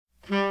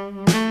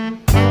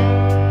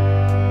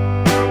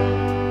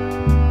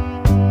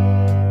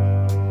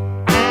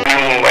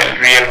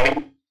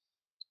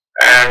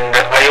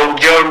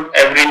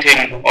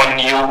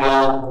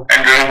YouTube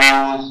and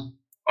reviews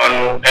on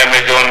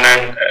Amazon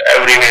and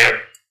everywhere.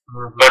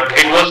 But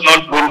it was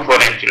not good for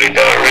actually.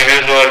 The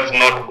reviews was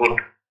not good.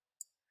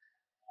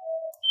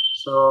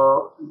 So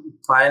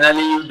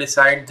finally you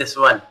decide this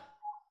one.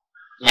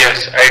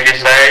 Yes, I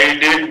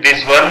decided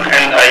this one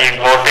and I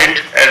bought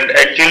it, and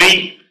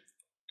actually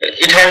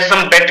it has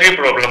some battery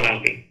problem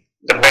only.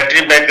 The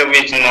battery backup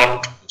is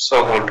not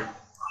so good.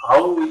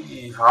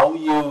 How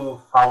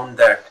you found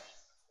that?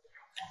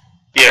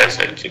 Yes,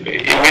 actually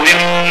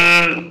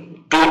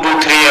within 2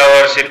 to 3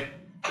 hours it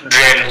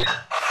drained.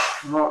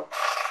 No,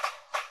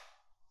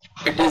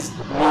 it is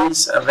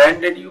means when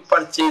did you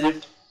purchase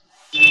it?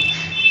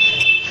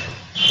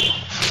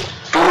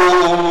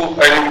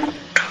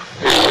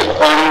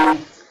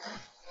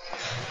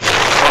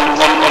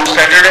 On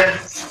Saturday.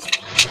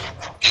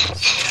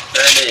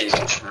 Saturday.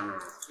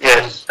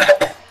 Yes.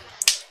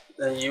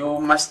 You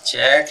must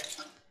check.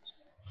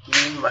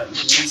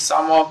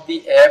 Some of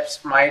the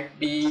apps might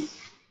be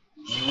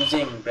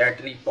using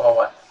battery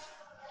power.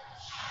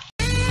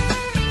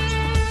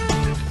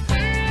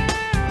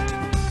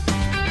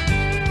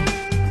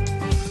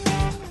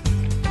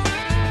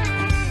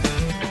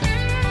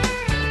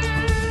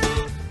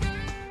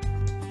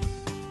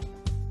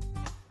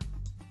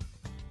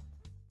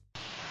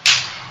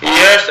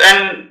 Yes,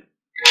 and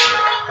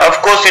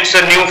of course it's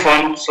a new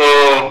phone, so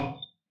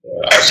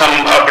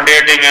some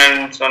updating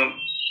and some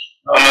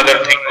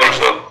another thing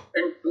also.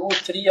 In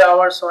 2-3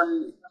 hours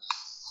only.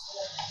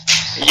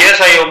 Yes,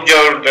 I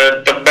observed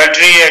that the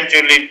battery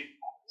actually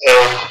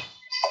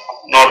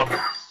not.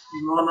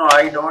 No,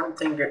 I don't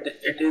think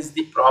it is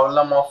the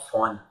problem of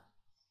phone.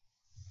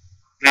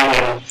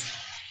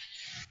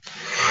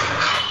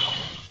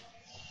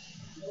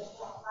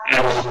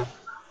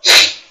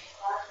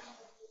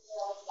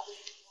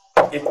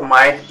 It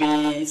might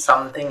be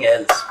something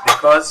else,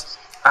 because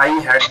I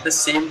had the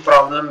same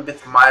problem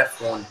with my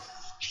phone.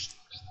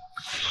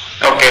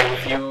 Okay. A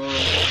few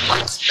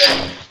months back.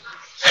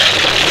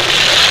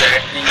 The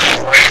battery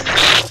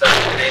was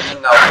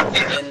draining out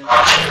within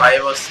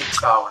 5 or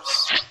 6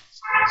 hours.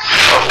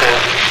 Okay.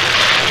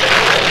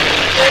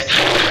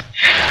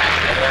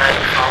 And I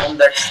found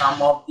that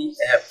some of the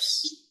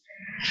apps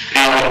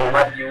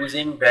were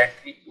using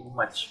battery too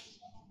much.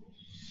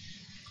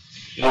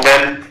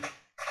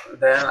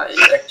 Then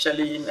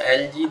actually in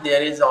LG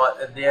there is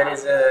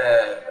a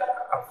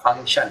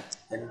function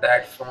in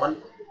that phone,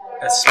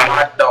 a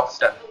smart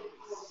doctor.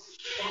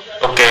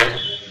 Okay.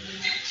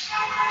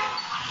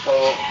 So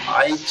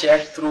I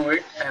checked through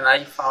it and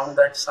I found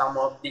that some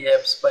of the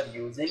apps were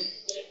using,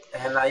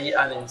 and I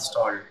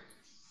uninstalled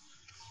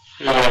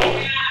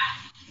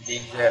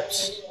these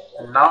apps,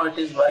 and now it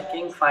is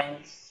working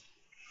fine.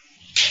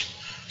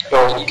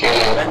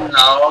 Okay. Even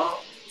now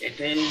it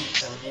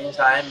means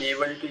I am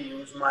able to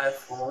use my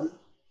phone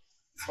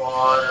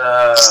for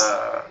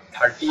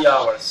 30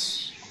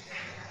 hours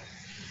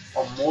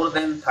or more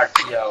than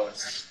 30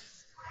 hours,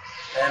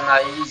 and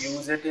I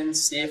use it in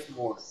safe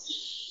mode,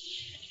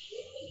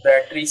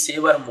 battery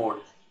saver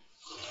mode.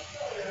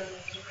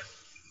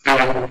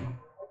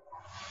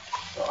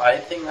 So I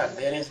think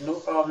there is no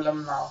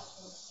problem now.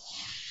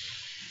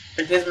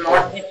 It is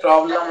not the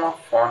problem of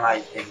phone, I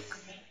think.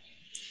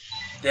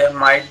 There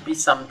might be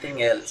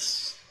something else.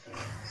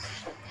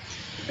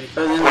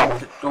 Because in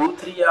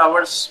 2-3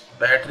 hours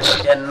battery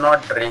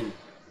cannot drain.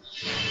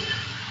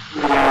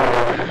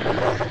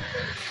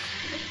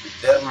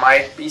 There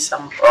might be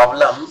some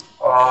problem,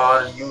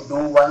 or you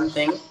do one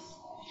thing,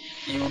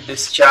 you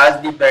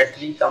discharge the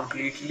battery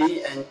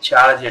completely and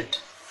charge it.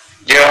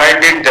 Yeah, I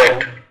did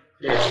that.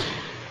 Yes.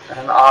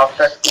 And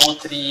after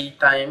 2-3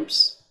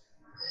 times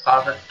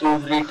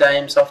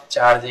of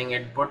charging,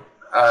 it would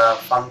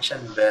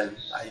function well,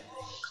 I think.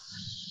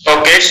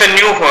 Okay, it's a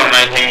new phone,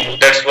 I think.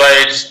 That's why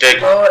it's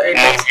taking. No,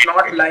 it's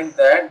not like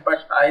that,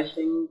 but I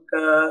think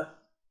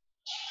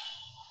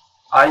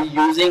I'm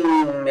using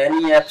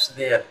many apps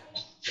there.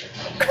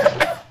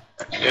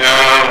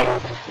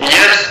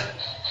 Yes,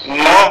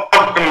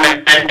 not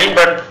many,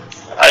 but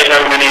I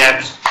have many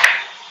apps.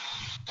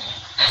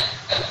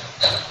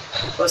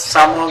 Because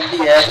some of the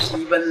apps,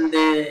 even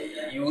they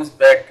use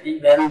battery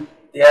when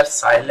they are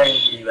silent,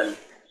 even,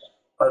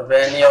 or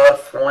when your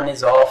phone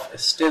is off,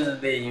 still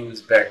they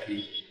use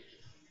battery.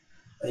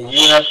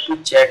 You have to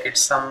check it.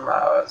 Some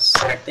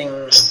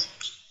setting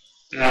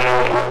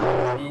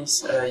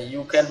means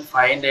you can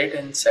find it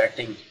in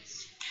setting.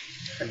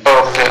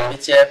 Okay.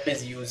 Which app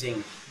is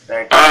using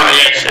battery?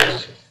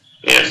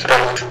 Yes,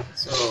 right.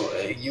 So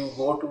you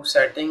go to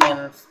setting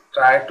and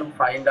try to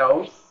find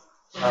out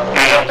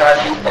what are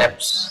the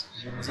apps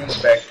using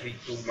battery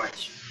too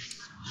much.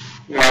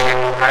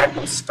 Try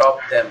to stop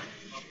them.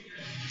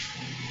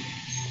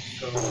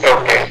 So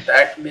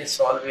that may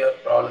solve your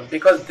problem,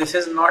 because this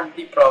is not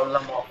the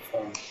problem of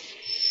phone.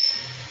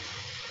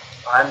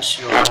 I am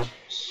sure.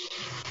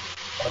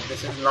 Or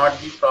this is not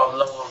the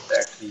problem of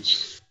battery.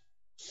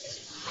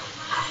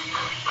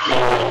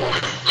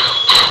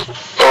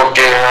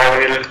 Okay,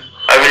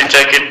 I will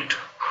check it,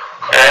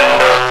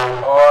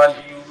 and or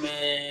you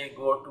may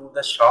go to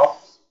the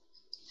shop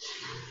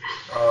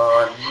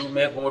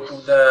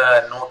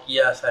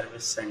Nokia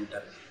service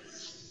center.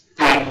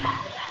 Hmm.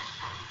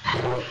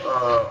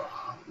 So,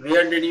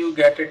 where did you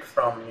get it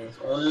from? Means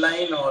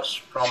online or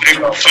from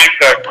shop?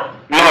 Flipkart.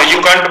 No,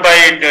 you can't buy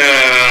it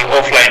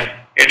offline.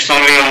 It's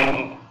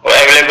only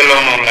available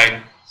on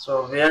online.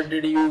 So, where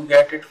did you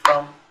get it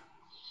from?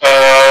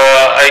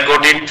 I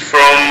got it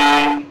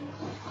from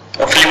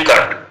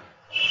Flipkart.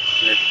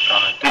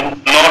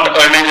 Flipkart. Not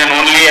Amazon,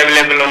 only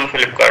available on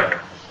Flipkart.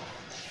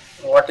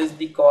 What is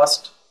the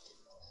cost?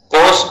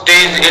 Cost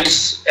is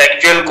its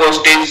actual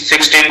cost is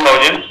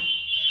 16,000,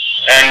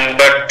 and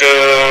but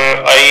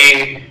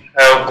I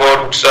have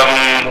got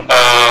some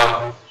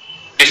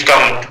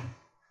discount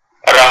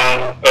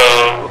around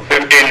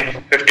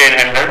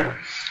 1500,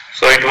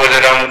 so it was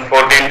around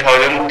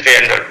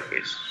 14,300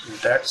 rupees.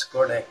 That's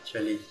good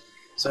actually.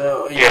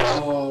 So you Yes.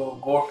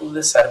 go to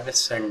the service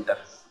center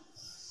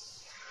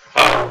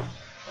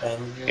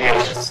and you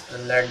Yes. just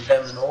let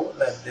them know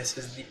that this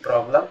is the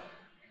problem.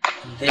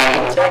 They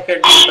will check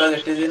it because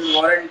it is in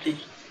warranty.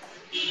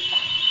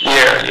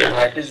 Yeah, yeah.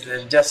 That is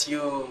just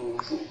you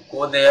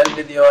go there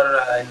with your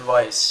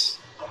invoice.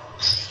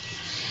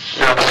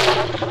 Yeah.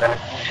 That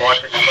you got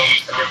it from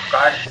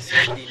Flipkart, this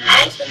is the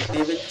invoice, and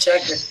they will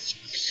check it.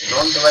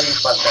 Don't worry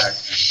for that.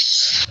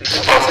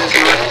 Because this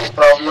is not the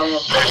problem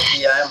of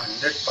battery, I am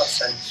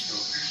 100%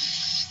 sure.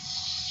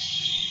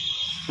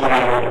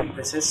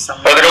 This is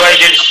something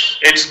Otherwise,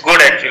 it's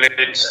good actually.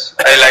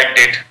 I liked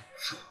it.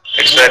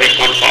 It's very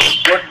good phone.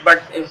 good,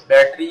 but if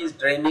battery is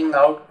draining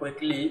out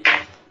quickly,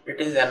 it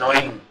is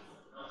annoying.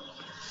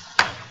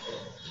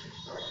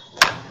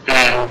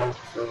 Mm.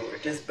 So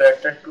it is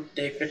better to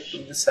take it to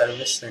the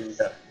service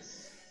center.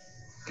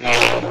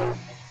 Mm.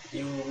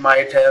 You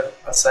might have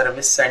a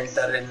service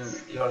center in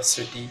your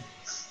city.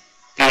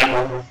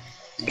 Mm.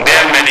 There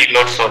are many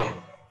lots of.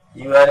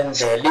 You are in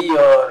Delhi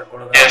or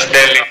Gurgaon? Yes,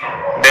 Delhi.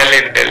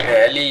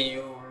 Delhi,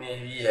 you may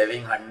be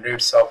having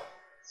hundreds of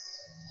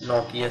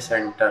Nokia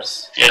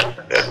centers. Yeah.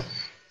 Yeah.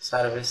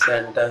 Service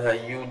center.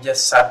 You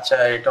just search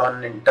it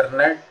on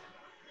internet,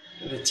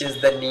 which is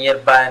the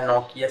nearby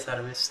Nokia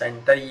service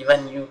center.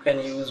 Even you can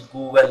use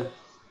Google,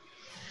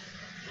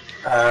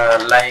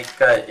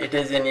 it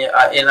is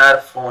in our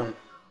phone.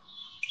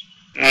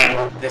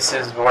 Mm. This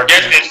is what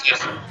Yes.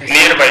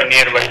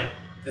 Nearby.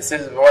 this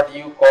is what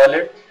you call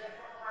it,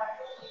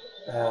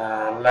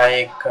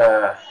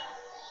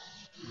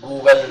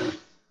 Google.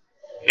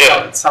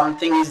 Yeah.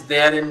 Something is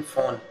there in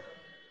phone,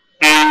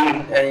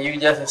 Mm. and you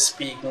just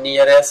speak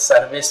nearest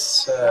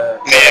service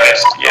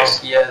Nearest, yes.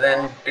 Nokia, then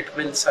it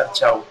will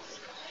search out.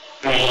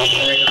 Mm.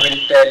 And it will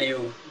tell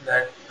you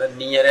that the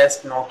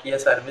nearest Nokia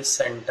service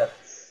center.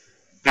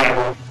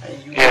 Mm. And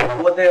you Yeah.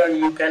 go there,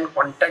 you can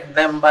contact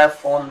them by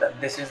phone that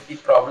this is the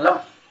problem,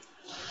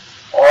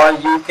 or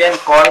you can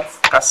call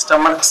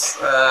customer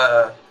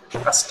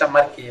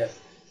care.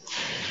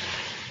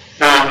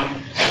 Mm.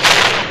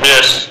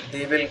 Yes.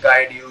 They will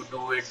guide you,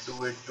 do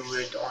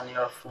it on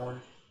your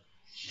phone,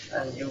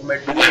 and you may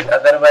do it.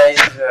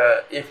 Otherwise,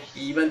 if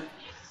even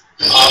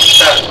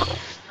after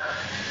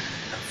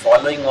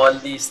following all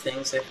these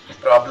things, if the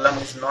problem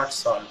is not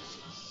solved,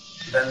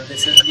 then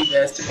this is the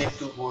best way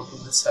to go to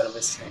the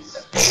service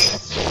center.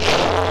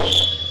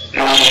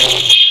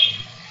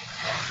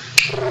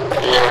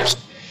 Yes.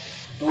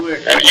 Do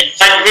it. And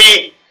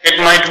it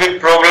might be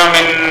problem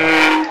in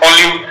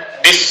only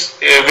this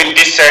with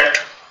this set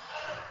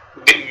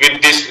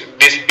with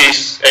this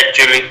piece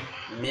actually.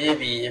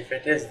 Maybe if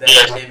it is, then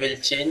Yes. they will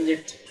change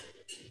it.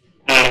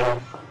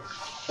 Mm.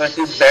 So it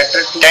is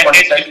better to 10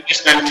 days contact.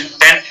 replacement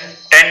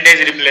 10 days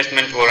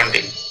replacement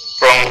warranty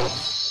from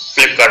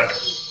Flipkart.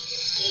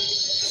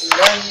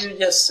 Then you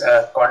just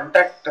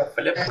contact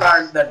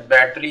Flipkart that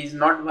battery is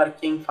not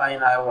working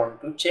fine. I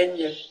want to change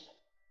it.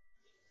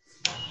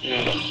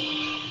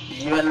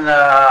 Even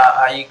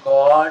I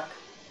got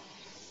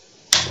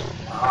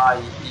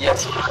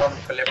yes, from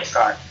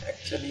Flipkart.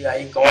 Actually,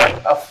 I got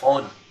a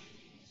phone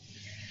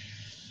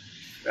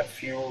a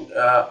few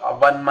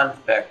 1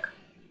 month back.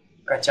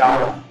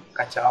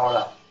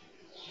 Kachauda.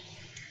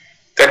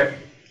 Good.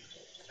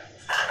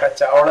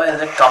 Kachauda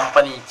is a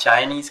company,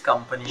 Chinese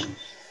company,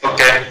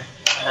 Okay.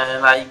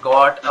 and I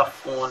got a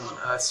phone,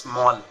 a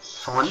small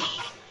phone,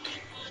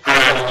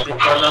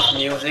 because of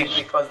music,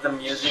 because the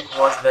music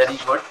was very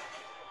good,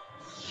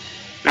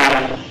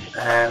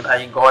 and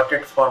I got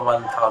it for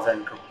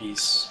 1000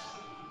 rupees.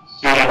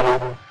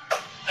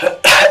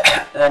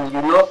 And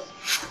you know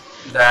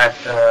that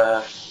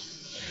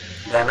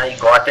when I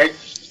got it,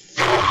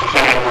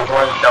 it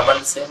was double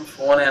SIM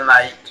phone, and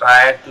I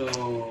tried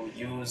to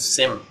use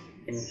SIM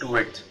into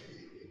it.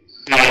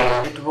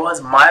 It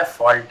was my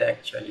fault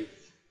actually.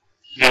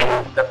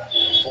 The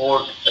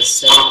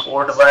SIM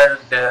port were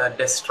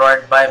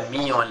destroyed by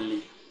me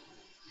only.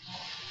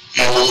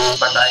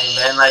 But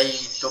when I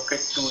took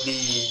it to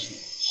the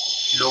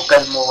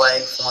local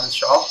mobile phone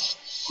shop,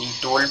 he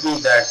told me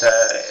that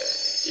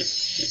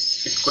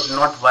it could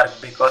not work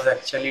because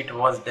actually it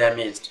was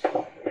damaged.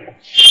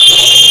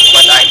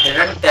 But I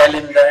didn't tell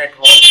him that it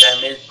was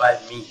damaged by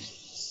me.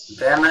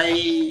 Then I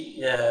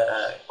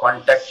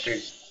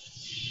contacted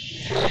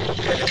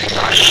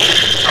Flipkart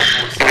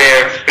support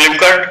Where?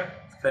 Flipkart?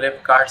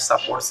 Flipkart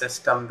support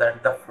system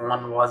that the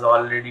phone was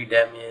already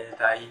damaged.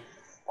 I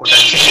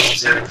couldn't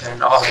use it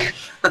and all.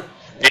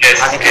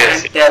 Yes, I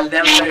yes, couldn't tell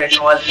them that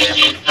it was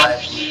damaged by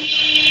me.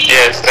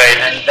 yes, right.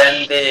 And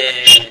then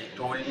they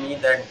told me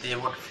that they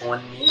would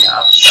phone me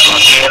after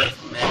their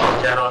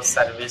manager or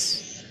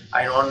service.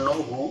 I don't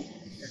know who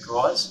it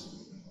was.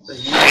 So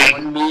he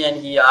phoned me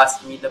and he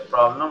asked me the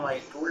problem. I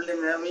told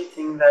him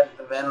everything, that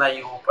when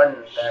I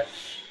opened that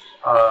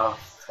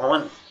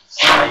phone,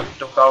 I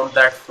took out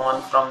that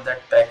phone from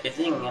that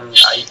packaging and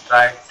I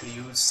tried to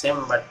use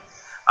SIM, but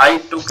I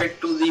took it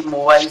to the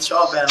mobile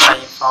shop and I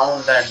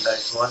found that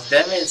that was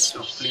damaged,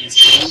 so please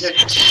change it.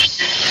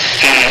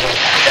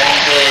 Then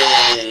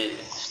they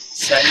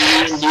sent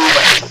me a new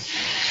one.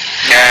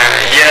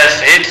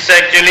 Yes, it's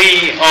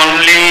actually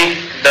only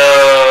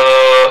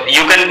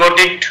you can got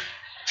it,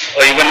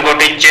 or you can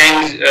got it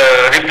change,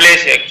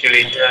 replace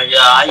actually. Yeah,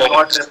 I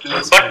got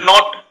replacement.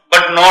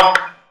 But not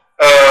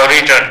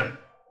return.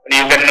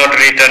 You cannot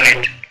return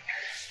it.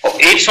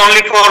 It's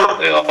only for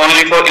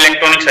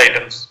electronics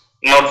items,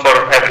 not for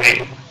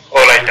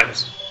all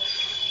items.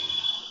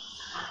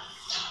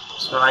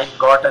 So I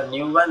got a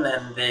new one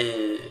and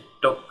they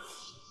took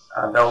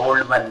the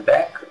old one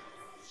back.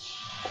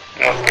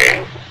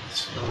 Okay.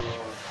 So,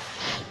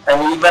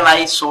 and even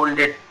I sold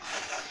it,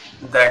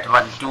 that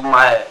one, to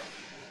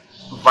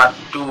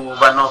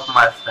one of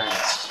my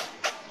friends,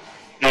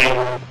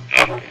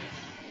 Okay.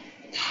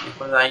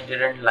 because I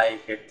didn't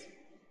like it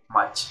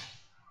much,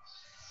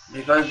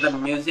 because the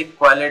music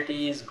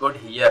quality is good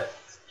here.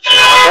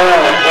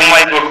 Oh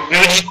my God,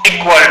 music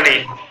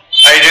quality.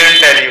 I didn't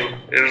tell you.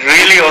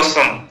 Really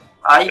awesome.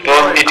 I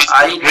know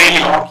really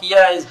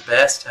Nokia is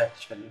best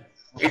actually.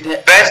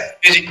 best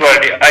music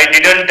quality. I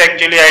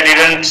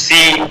didn't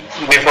see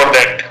before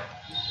that.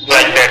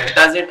 Like that.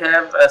 Does it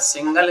have a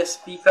single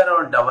speaker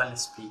or double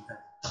speaker?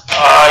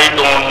 I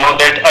don't know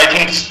that. I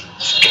think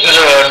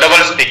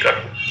double speaker.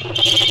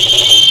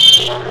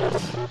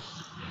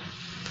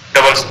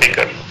 Double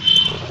speaker.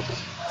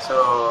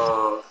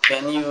 So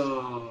can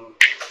you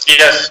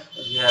Yes.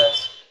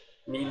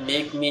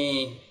 make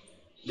me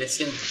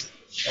listen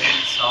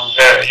any song?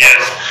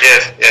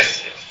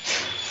 Yes.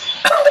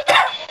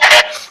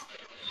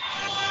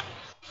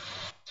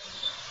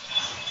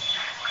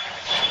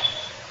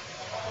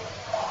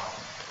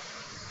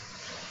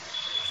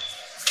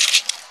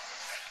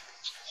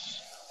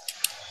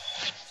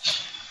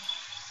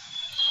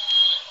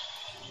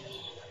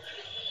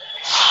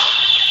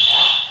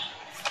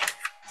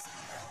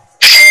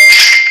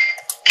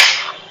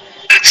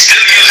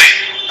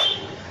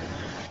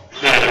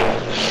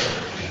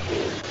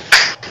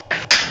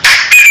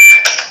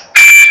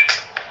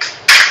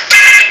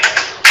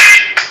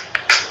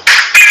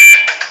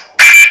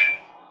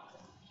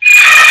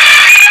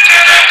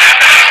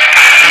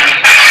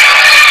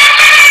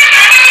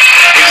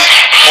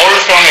 Old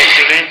song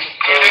actually.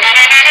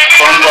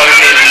 Sound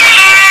quality is not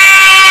good.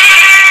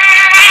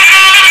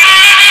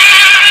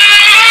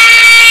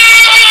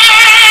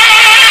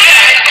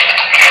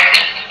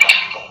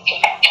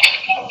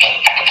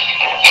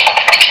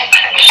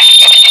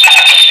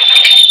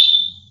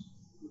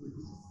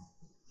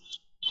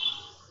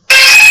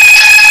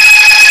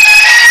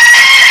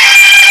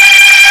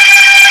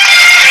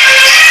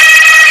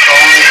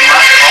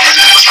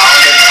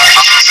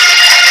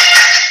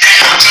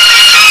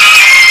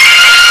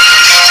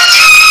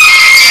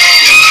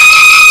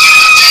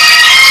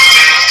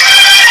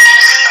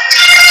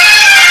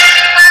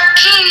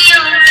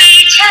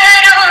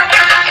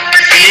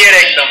 Clear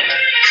एकदम.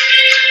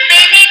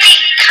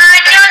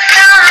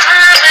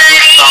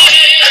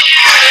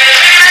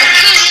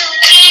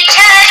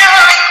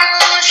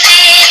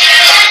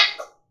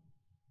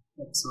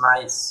 It's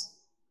nice.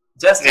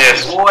 Just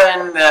Yes. go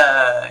and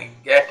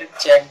get it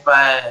checked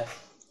by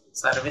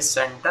service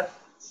center.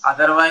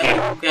 Otherwise,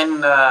 you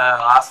can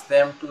ask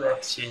them to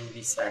exchange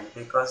the set,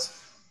 because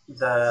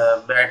the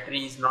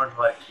battery is not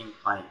working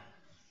fine.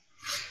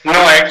 No,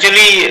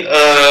 actually,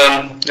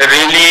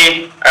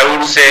 really, I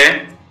would say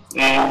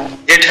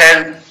it has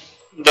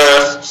the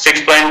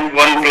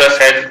 6.1 plus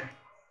has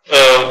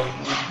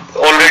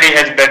already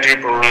has battery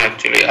problem.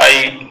 Actually,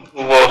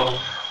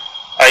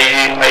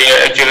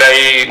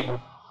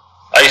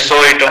 I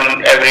saw it on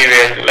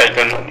everywhere, like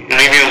on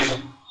reviews.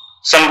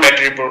 Some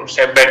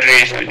battery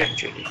issues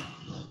actually.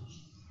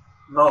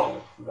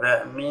 No,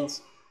 that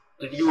means,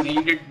 did you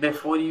read it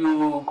before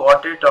you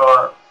got it,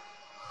 or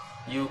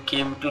you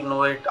came to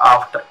know it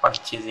after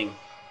purchasing?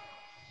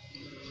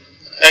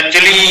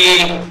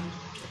 Actually,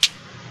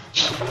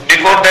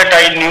 before that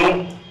I knew,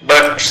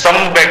 but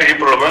some battery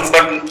problem,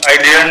 but I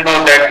didn't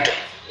know that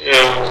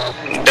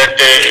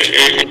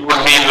it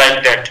would be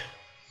like that.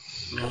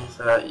 Means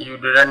you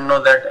didn't know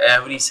that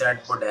every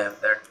set would have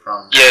that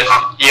problem. Yes.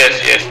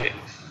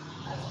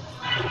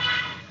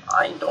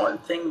 I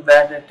don't think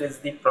that it is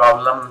the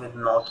problem with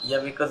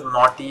Nokia, because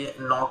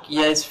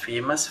Nokia is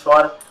famous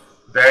for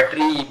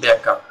battery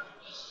backup.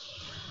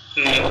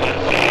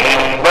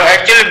 But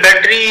actually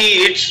battery,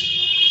 it's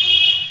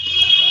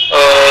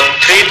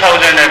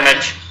 3000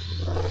 mAh.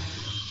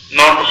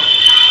 Not.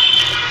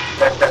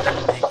 That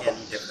doesn't make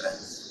any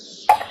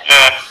difference.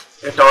 Uh,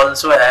 It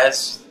also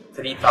has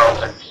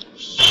 3000,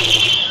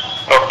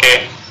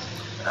 okay.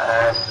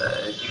 and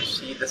you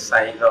see the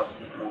size of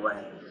the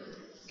mobile.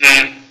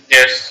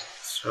 Yes.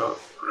 So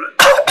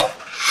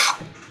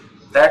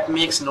that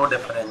makes no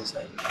difference,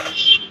 I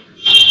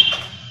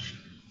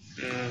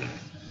think.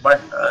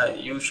 But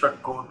you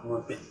should go to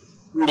a bit.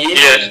 Maybe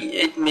Yes.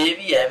 it may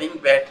be having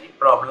battery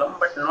problem,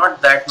 but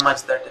not that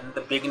much that in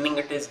the beginning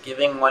it is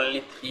giving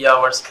only 3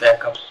 hours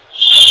backup.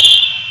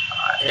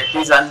 It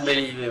is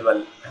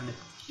unbelievable and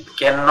it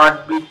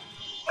cannot be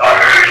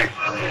tolerated.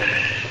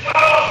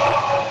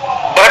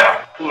 But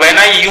when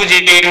I use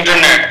it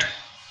internet,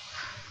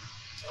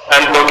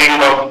 I'm talking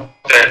about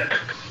that.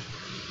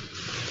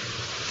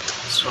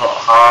 So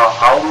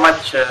how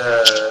much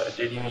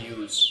did you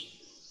use?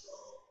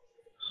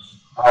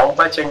 How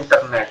much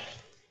internet?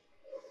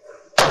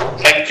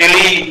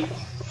 Actually,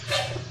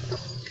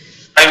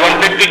 I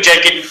wanted to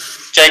check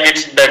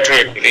its battery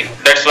actually.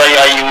 That's why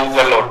I use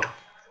a lot.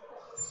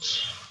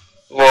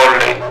 All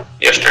day,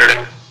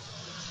 yesterday.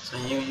 So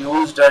you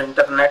used the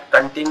internet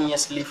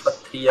continuously for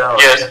 3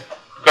 hours? Yes,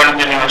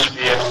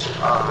 continuously, yes.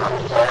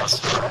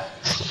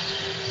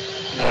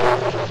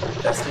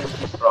 This is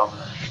the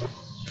problem.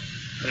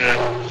 Mm.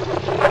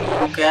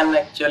 You can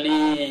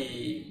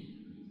actually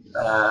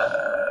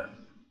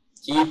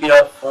keep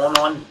your phone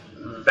on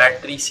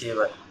battery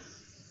saver.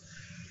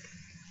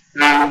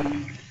 Mm.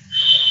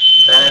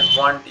 Then it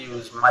won't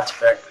use much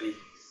battery.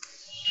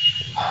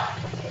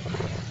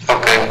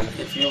 Okay.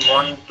 If you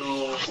want to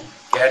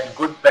get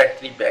good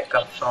battery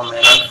backup from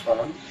any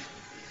phone,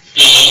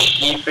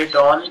 keep it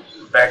on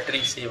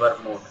battery saver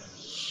mode.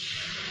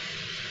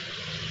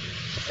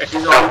 It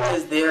is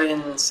always there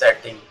in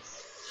setting.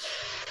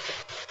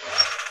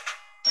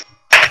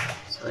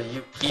 So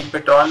you keep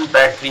it on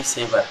battery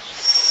saver.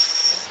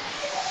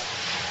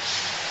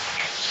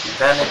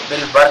 Then it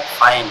will work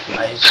fine.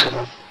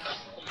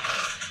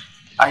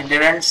 I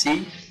didn't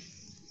see.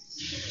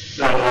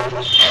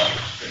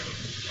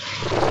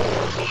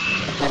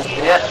 It is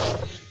there.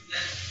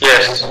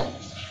 Yes.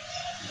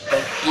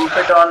 Then keep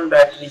it on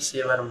battery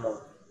saver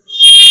mode.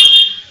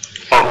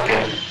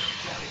 Okay.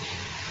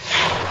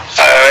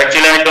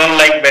 Actually, I don't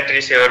like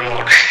battery saver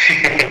mode.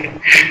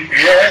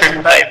 Yes,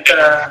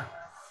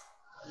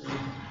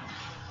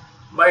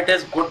 but it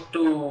is good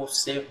to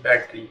save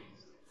battery.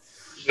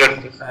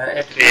 Good.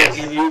 It will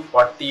give you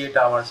 48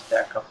 hours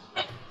backup.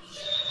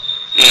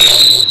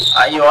 Mm.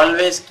 I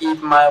always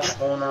keep my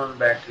phone on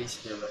battery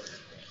saver.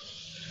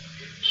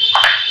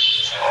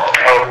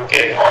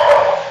 Okay.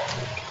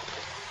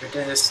 It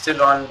is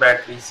still on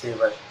battery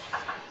saver,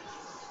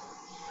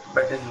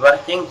 but it is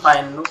working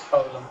fine, no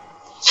problem.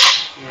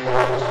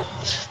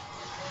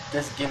 It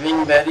is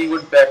giving very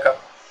good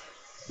backup.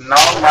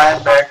 Now my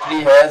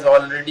battery has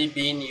already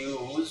been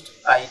used,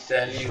 I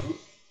tell you.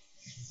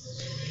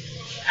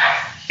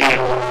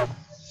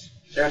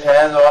 It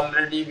has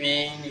already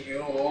been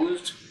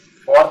used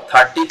for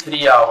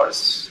 33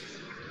 hours.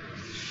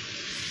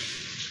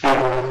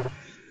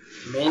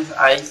 Means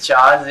I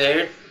charge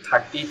it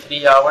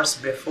 33 hours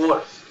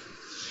before,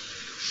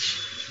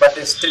 but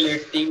still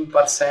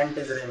 18%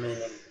 is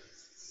remaining.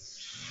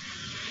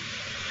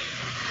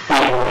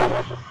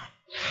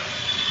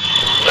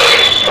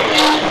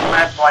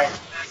 My point.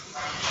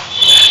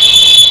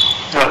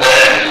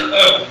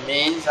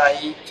 Means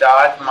I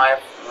charge my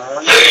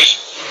phone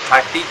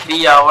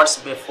 33 hours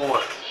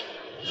before,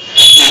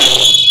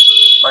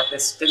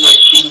 but still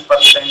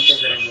 18%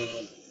 is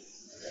remaining.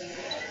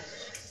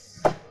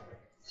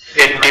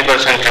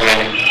 80%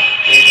 remaining.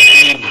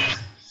 18.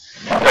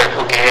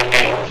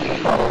 Okay.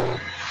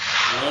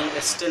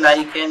 Means still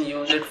I can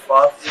use it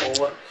for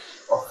 4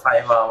 or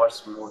 5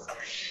 hours more.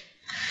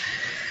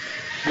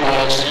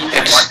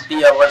 It's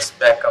 40 hours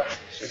backup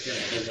it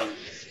is giving.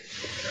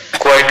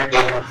 quite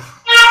good.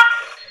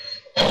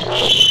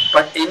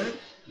 But in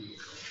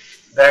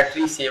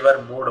battery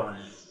saver mode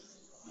only.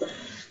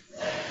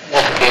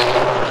 Okay.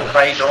 If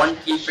I don't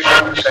keep it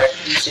on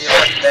battery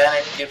saver, then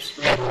it gives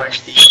me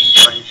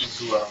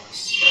 22 hours.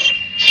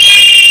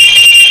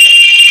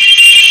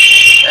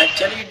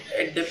 Actually,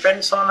 it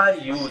depends on our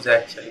use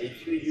actually.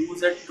 If you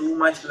use it too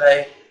much,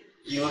 like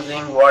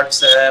using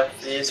WhatsApp,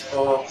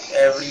 Facebook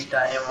every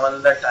time, all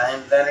the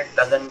time, then it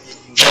doesn't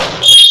give you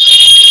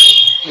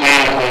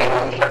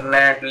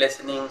internet,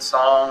 listening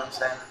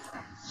songs, and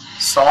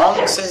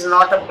songs is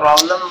not a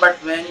problem, but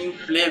when you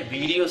play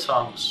video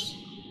songs,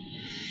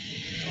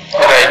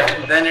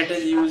 Right. then it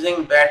is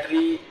using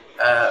battery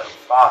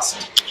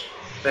fast,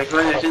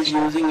 because it is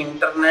using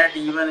internet,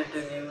 even it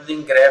is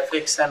using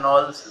graphics and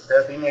all, so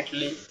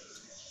definitely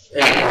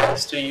it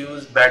has to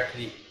use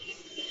battery.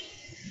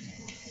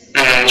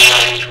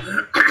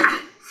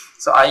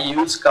 So I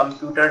use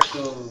computer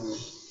to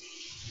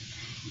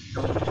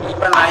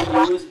even I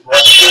use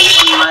WhatsApp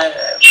on my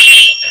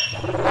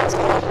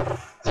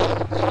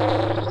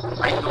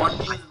I don't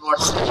use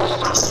WhatsApp.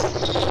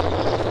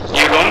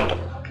 You don't?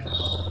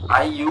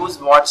 I use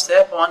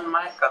WhatsApp on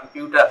my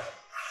computer.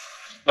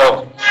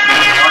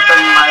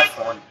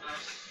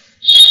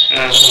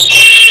 Do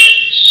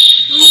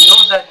you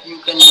know that you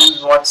can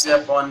use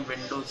WhatsApp on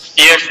Windows?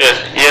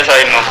 Yes,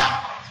 I know.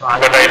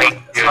 But I don't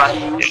I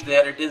use use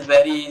there. It is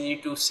very easy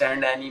to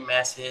send any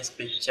message,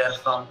 picture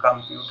from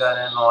computer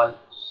and all.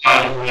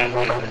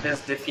 It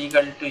is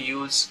difficult to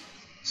use,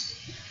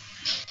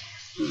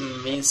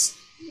 means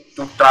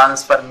to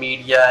transfer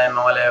media and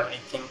all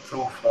everything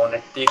through phone.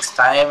 It takes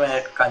time and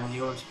it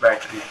consumes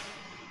battery.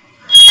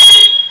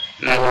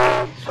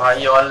 So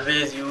I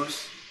always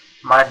use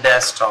my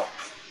desktop.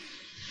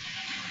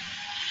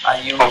 I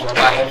use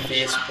my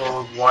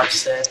Facebook,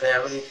 WhatsApp,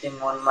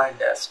 everything on my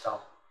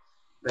desktop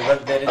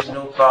because there is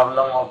no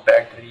problem of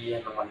battery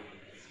and all.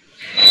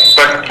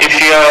 But if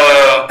you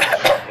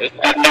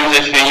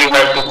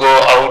have to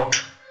go out,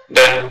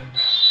 then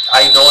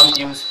I don't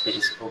use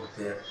Facebook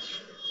there.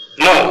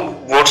 no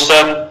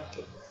WhatsApp.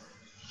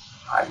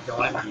 I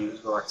don't use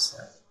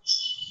WhatsApp.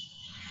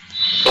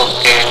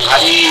 Okay. I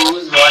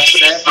use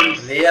WhatsApp in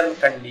rare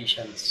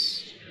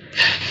conditions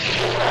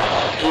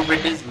if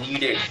it is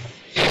needed.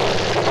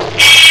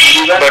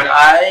 Even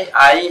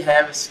I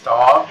have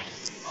stopped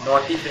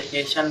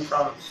notification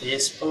from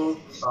Facebook,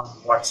 from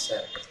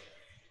WhatsApp.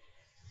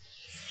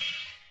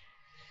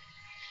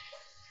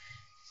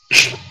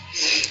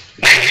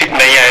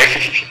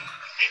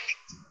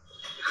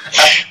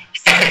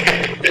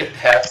 It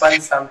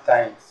happens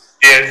sometimes.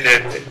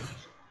 Yes.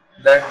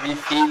 That we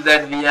feel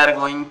that we are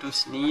going to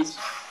sneeze.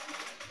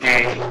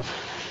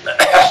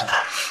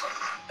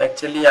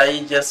 Actually,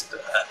 I just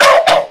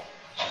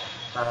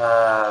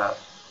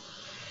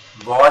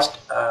watched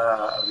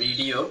a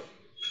video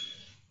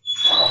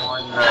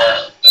on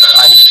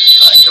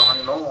I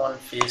don't know, on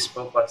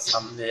Facebook or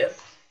somewhere.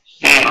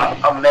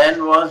 A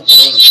man was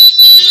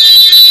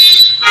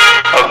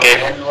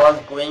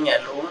going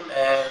alone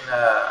and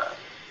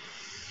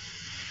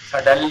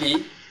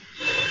suddenly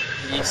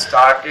he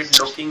started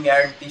looking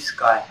at the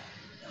sky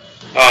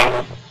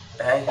and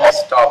he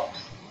stopped,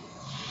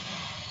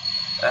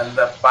 and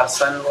the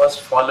person was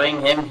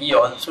following him. He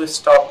also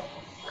stopped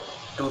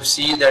to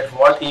see that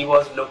what he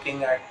was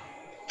looking at.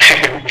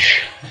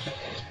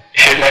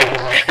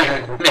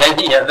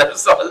 Many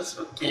others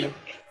also came.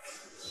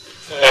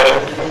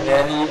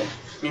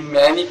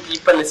 Many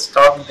people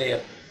stopped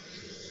there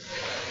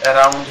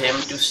around him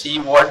to see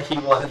what he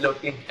was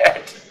looking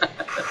at.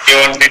 He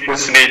wanted to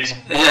sneeze.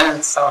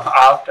 And so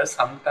after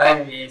some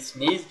time he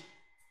sneezed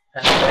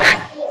and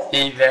then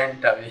he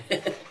went away.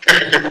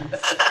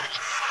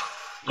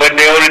 But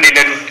they all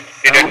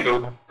didn't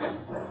do.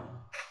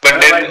 But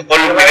then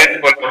all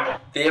didn't follow.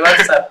 They were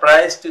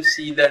surprised to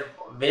see that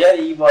where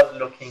he was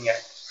looking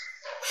at.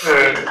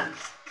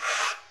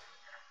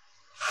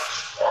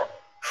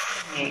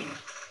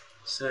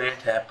 So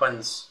it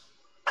happens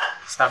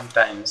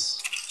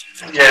sometimes.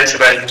 Yes,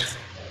 right.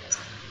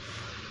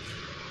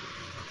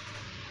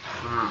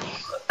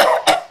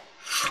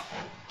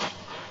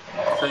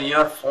 So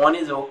your phone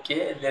is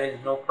okay, there is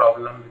no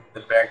problem with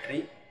the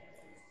battery,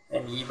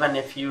 and even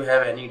if you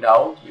have any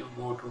doubt, you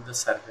go to the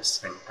service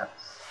center.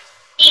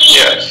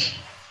 Yes.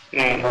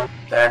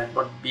 That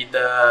would be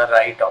the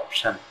right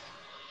option.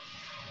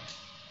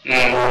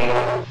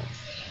 Even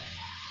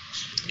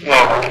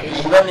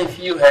if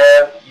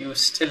you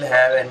still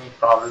have any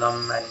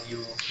problem and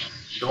you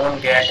don't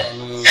get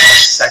any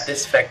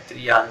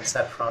satisfactory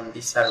answer from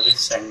the service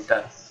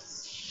center,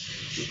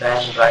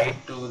 then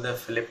write to the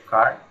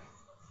Flipkart.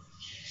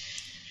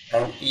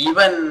 And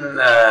even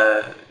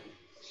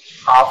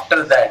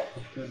after that,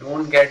 if you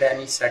don't get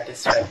any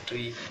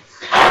satisfactory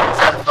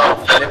answer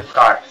from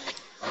Flipkart,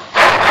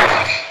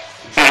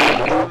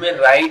 you may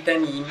write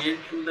an email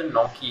to the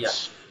Nokia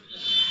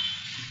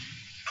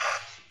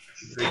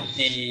with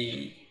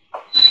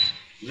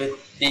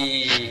the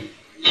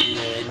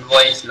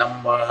invoice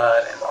number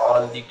and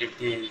all the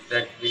details,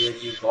 that where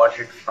you got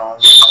it from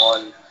and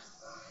all.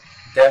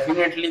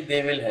 Definitely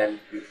they will help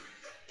you.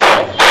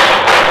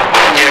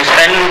 Yes,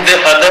 and the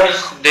other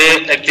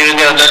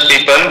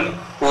people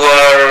who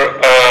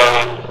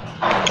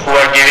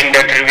are giving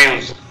that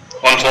reviews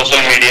on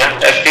social media,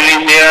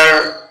 actually they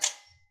are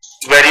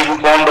very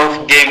fond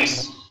of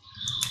games.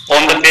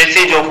 On the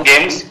basis of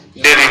games,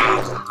 they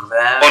review.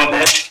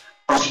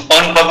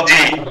 On PUBG,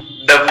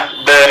 the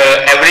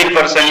every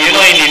person,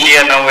 in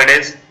India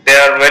nowadays, they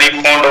are very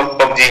fond of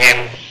PUBG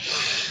game.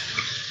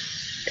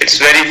 It's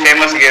very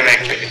famous game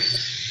actually.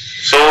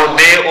 So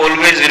they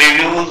always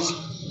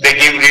they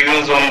give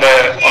reviews on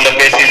the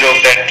basis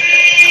of that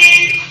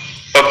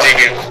PUBG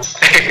game.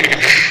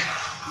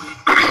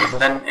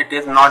 Then it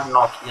is not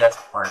Nokia's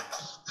fault.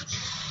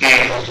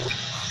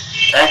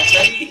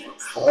 Actually,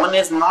 phone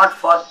is not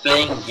for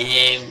playing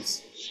games.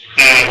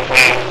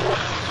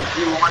 If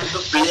you want to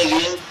play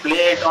games,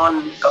 play it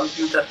on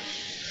computer.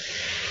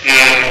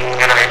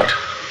 Right.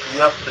 If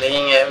you are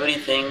playing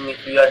everything,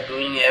 if you are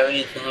doing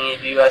everything,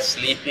 if you are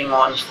sleeping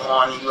on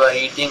phone, you are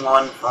eating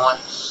on phone,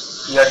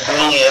 you are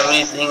doing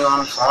everything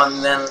on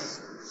phone, then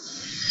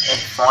the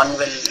phone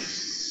will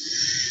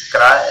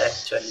cry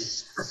actually.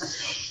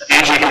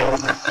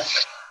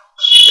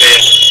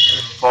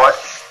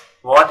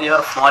 What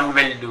your phone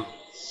will do?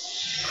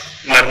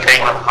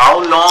 Nothing.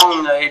 How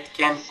long it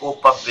can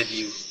cope up with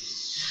you?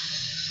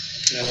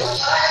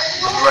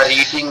 You are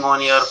eating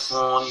on your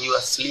phone, you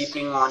are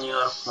sleeping on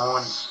your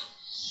phone,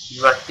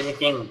 you are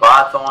taking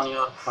bath on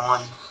your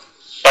phone.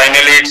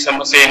 Finally, it's a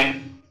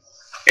machine.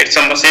 It's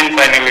a machine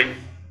finally.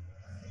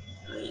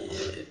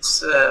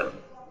 It's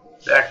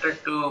better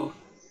to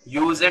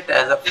use it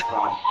as a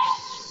phone.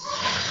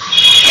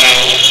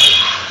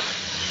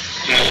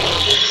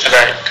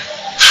 Right.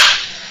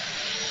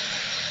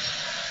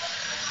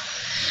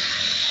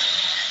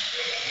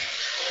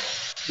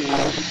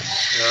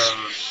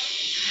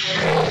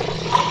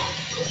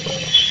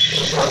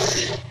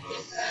 Okay.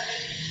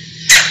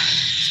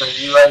 So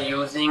you are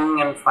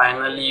using and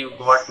finally you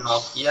got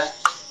Nokia.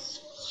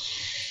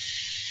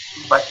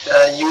 But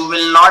you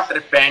will not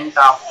repent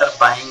after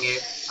buying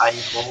it. I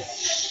hope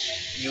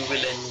you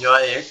will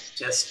enjoy it.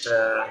 Just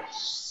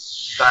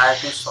try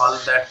to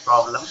solve that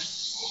problem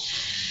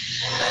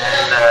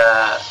and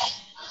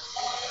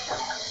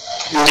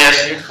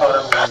Yes. wait for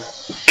a month.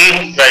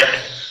 Right.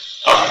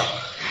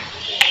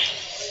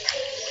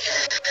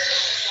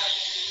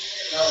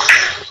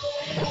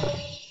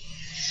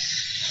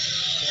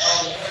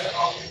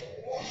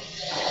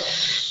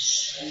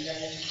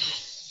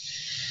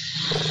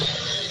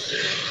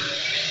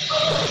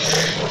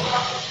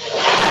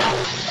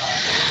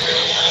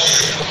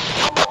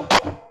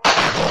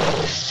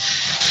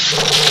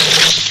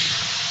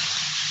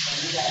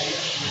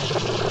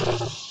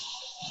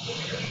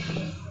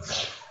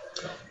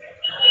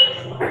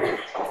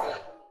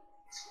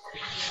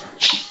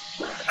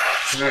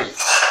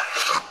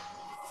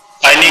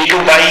 I need to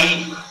buy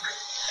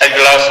a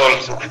glass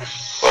also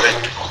for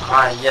it.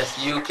 Yes,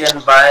 you can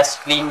buy a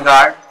screen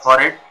guard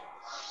for it.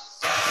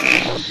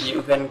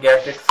 You can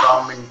get it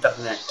from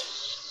internet.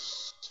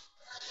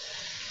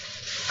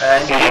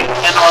 And you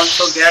can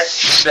also get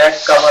back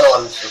cover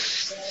also.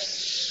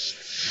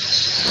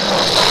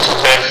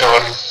 Back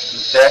cover.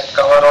 Back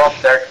cover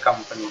of that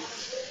company.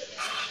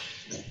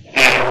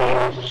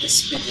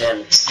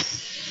 Spigen.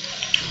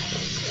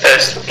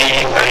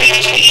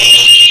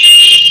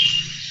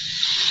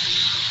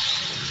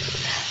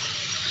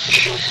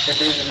 It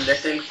is a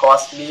little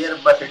costlier,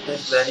 but it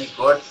is very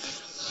good.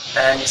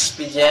 And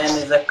Spigen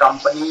is a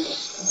company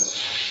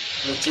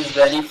which is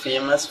very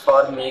famous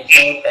for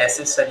making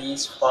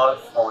accessories for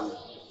phone.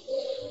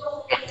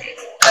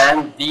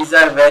 And these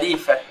are very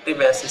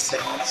effective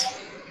accessories.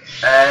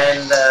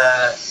 And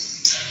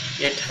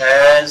it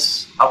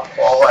has a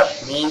power,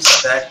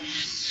 means that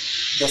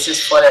this is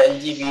for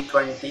LG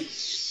V20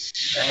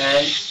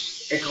 and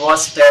it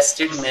was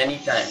tested many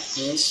times,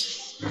 means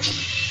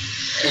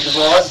it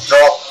was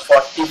dropped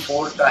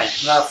 24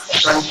 times, no,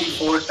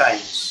 24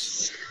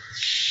 times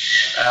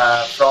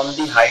from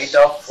the height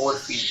of 4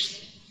 feet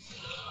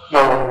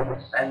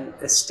and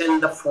still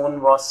the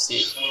phone was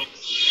safe.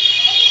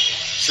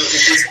 So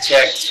it is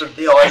checked. So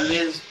they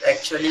always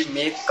actually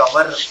make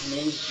cover,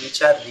 means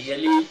which are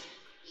really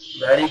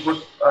very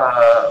good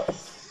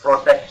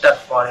protector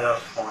for your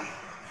phone.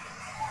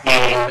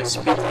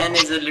 Spigen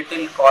is a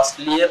little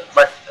costlier,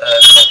 but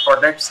the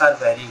products are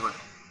very good.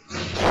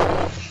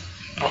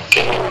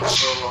 Okay.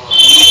 So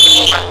you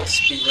can buy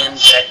Spigen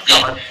back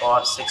cover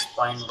for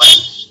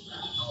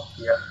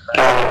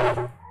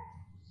 6.1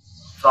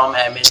 from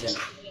Amazon.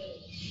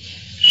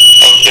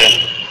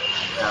 Okay.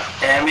 Yeah,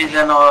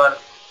 Amazon or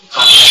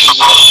from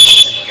anywhere you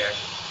can get.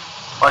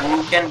 Or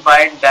you can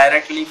buy it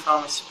directly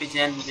from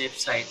Spigen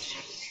website.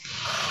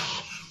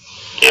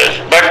 Yes,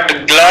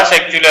 but glass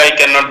actually I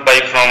cannot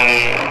buy from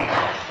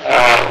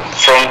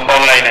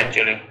online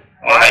actually.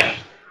 Online.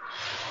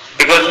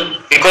 Because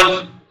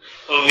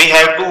we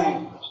have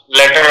to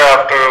later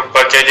after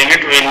purchasing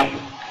it we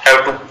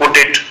have to put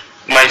it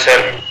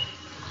myself.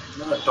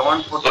 No,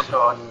 don't put it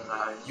on.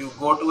 You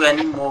go to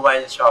any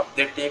mobile shop,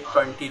 they take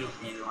 20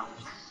 rupees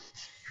only.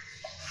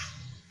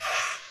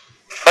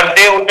 But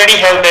they already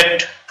have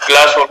that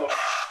glass also.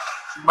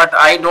 But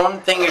I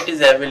don't think it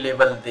is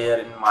available there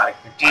in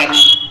market.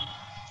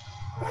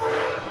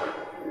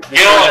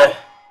 You know,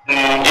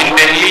 in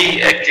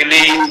Delhi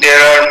actually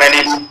there are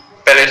many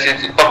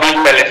palaces, public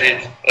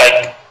palaces,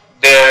 like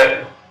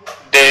they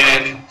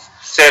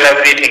sell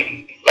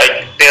everything.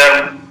 Like they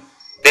have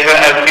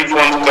every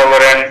phone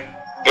cover and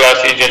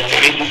glasses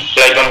actually,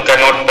 like on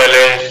Connaught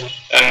Palace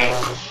and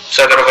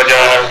Sadar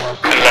Bazaar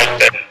and like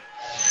that.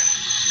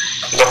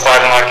 The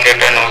farm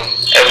market and all,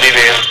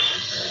 everywhere.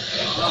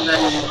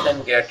 Then you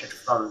can get it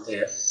from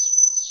there.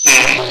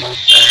 Mm.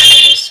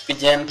 And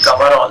Spigen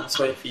cover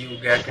also, if you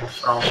get it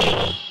from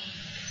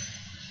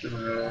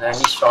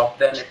any shop,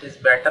 then it is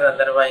better.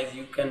 Otherwise,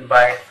 you can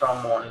buy it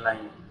from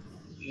online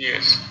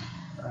Yes.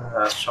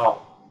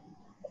 shop.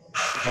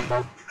 So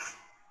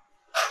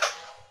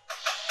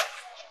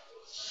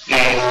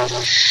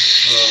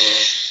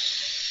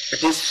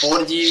it is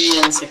 4 GB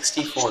and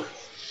 64.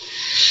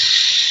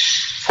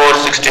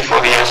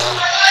 464 years.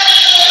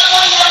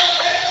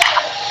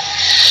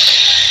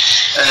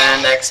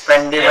 And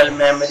expandable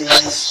memory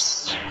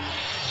is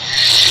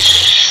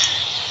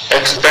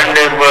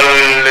Expandable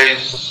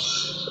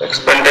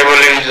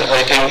is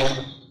I think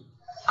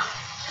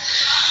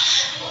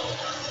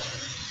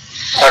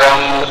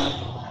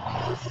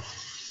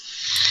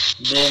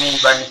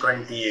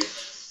 128.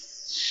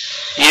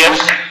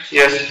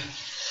 Yes.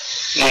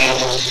 Mm.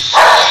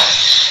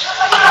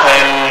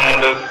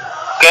 And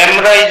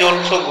camera is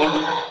also good.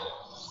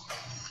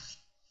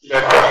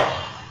 Better.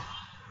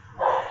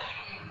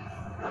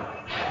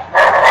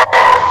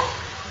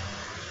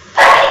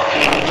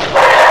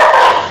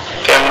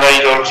 Camera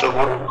is also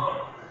good.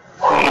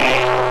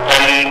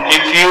 And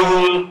if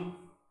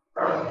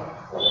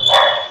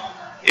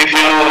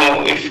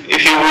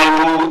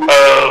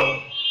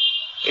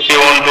you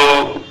want to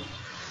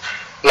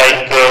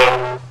like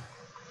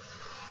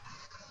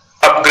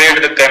upgrade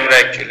the camera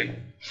actually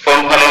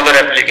from another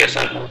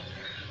application,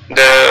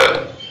 the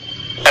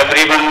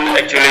everyone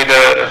actually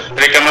the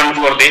recommend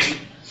for this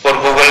for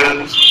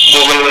Google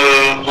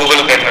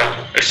camera.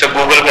 It's a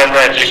Google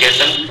camera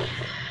application.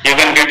 You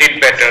can get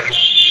it better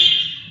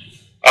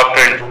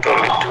after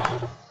install it.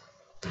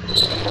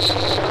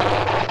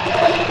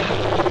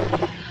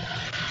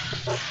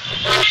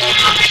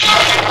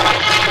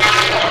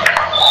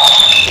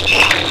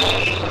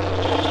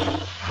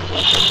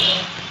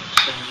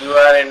 So you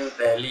are in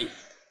Delhi.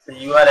 So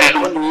you are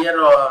alone here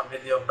or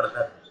with your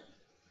brother?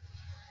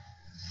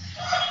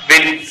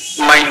 With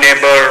my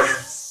neighbor,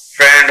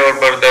 friend or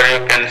brother,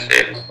 you can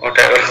say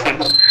whatever.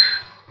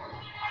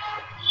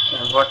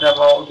 And what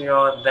about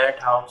that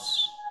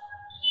house?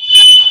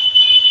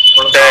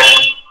 That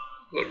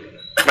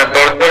my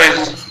brother is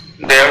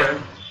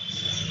there.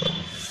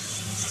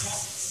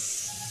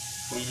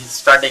 He is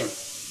studying.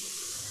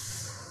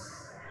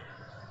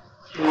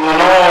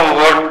 No,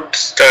 what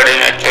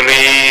studying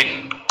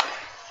actually?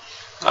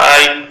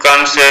 I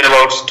can't say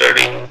about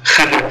studying.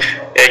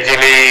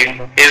 Actually,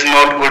 he's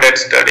not good at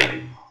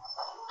studying.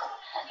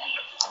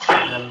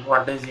 And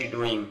what is he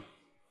doing?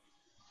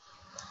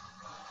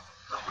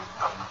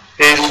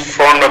 He's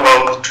fond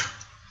about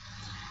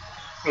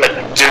like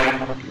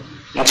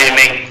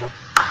gymming,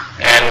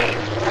 and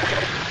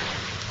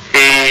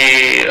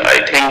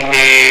I think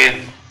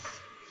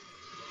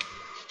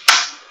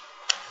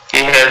he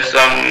has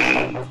some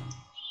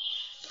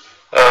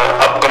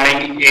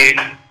upcoming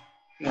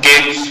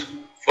games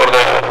for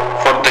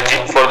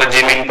the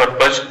gymming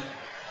purpose,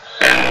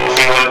 and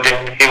he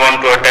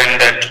want to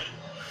attend that.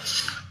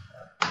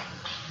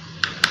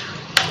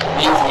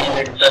 Means he is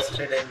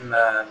interested in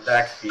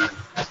that field.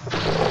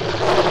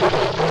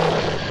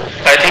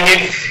 I think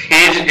if he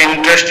is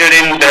interested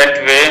in that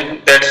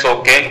way, that's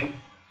okay.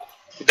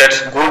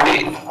 That's good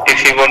if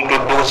he want to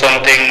do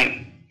something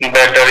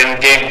better in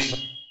games.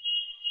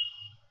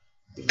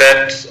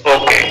 That's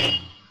okay.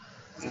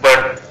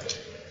 But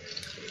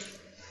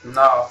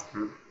Now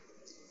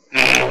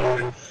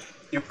mm,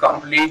 you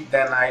complete,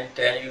 then I'll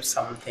tell you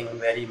something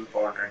very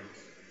important.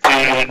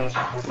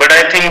 but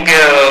I think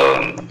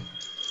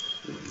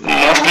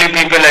mostly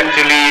people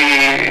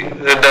actually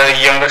the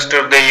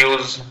youngster they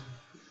use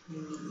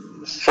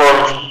for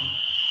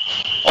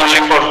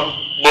only for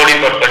body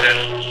purposes.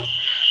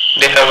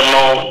 They have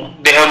no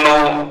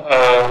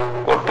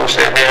what to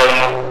say. They have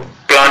no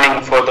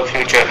planning for the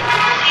future.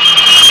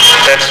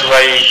 That's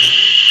why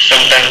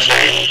sometimes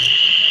I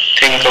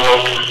think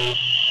about.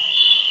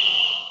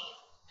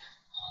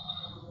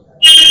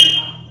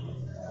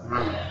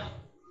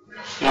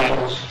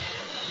 Mm.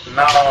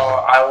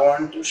 Now I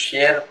want to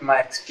share my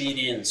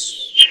experience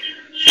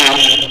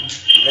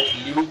with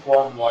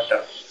lukewarm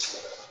water.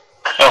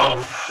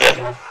 Oh,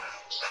 yeah.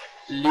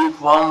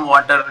 Lukewarm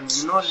water,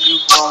 you know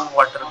lukewarm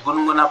water,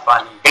 gunguna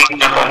pani.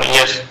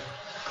 Yes.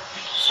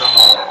 So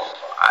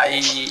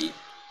I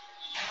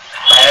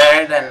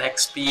had an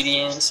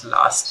experience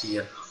last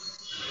year.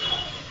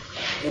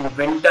 In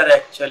winter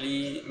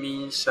actually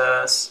means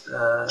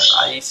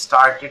I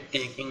started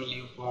taking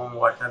lukewarm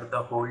water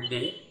the whole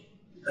day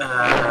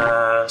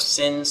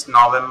since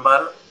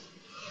November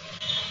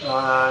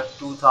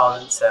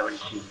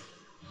 2017.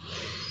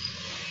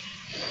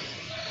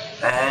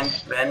 And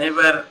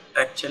whenever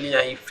actually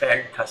I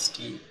felt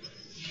thirsty,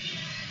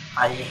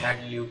 I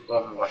had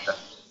lukewarm water.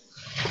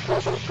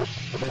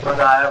 Because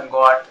I have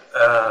got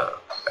a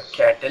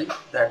kettle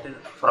that is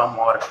from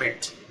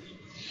Orbit.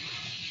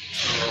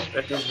 So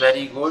it is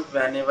very good.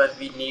 Whenever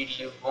we need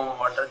lukewarm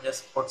water,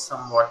 just put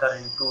some water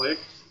into it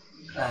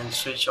and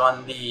switch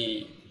on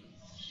the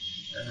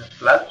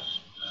plug,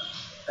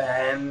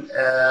 and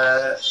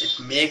it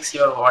makes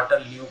your water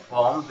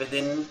lukewarm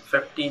within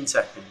 15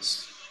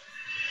 seconds.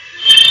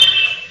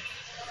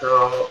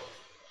 So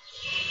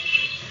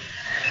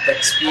the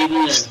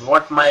experience,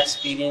 what my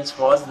experience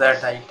was,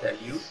 that I tell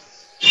you.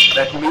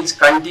 That means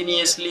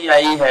continuously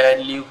I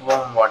had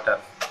lukewarm water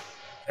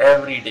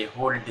every day,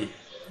 whole day.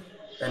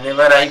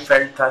 Whenever I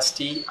felt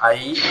thirsty, I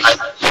had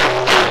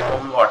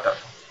lukewarm water.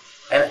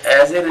 And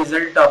as a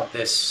result of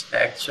this,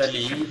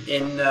 actually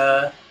in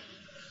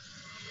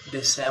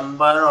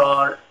December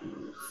or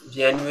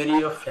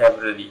January or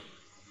February,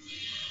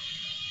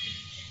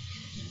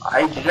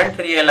 I didn't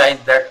realize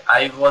that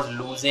I was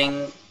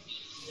losing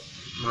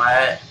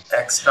my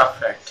extra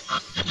fat.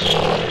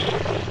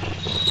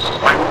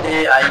 One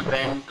day I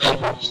went to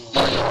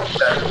my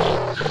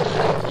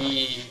doctor.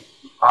 He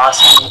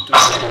asked me to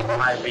check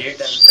my weight, and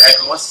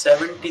that was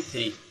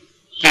 73.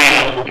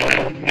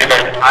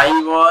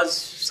 I was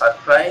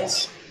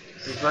surprised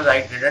because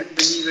I didn't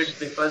believe it,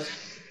 because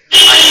I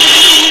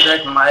knew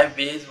that my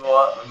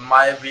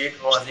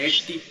weight was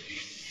 80.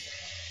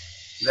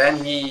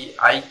 Then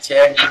I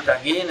checked it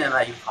again and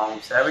I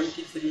found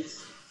 73.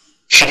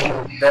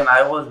 Then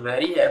I was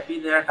very happy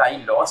that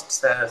I lost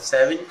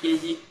 7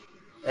 kg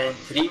in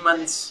 3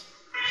 months.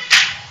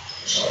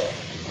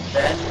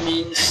 Then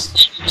I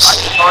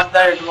thought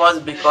that it was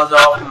because of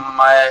I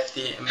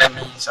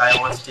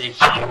was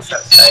taking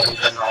exercise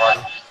and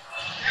all.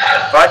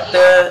 But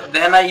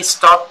then I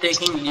stopped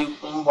taking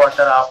lukewarm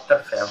water after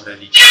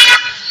February.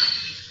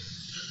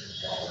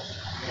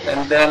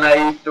 And then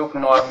I took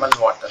normal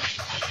water,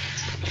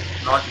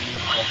 not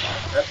lukewarm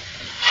water.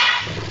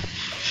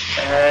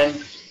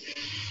 And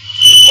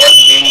it was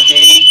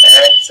maintaining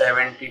at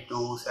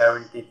 72,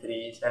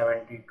 73,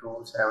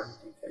 72,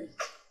 73.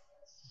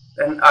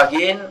 Then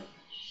again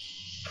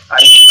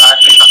I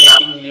started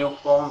taking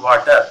lukewarm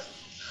water.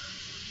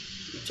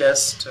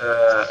 Just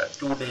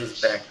 2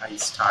 days back I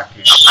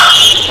started.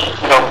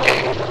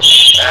 Okay.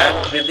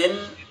 And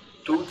within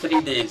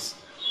 2-3 days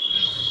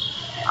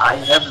I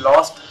have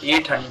lost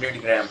 800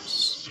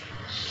 grams.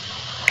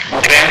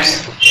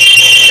 Grams?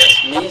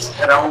 Yes, means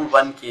around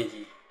 1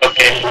 kg.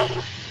 Okay.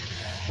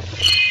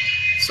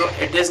 So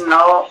it is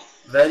now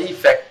very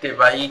effective.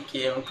 I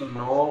came to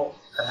know,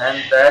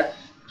 and that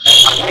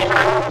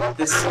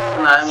this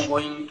season I am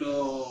going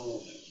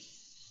to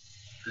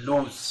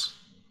lose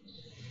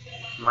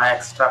my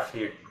extra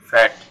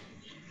fat,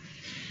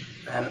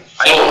 and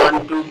I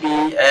want to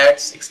be at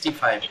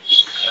 65.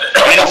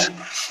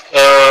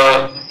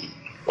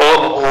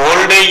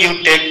 Whole day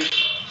you take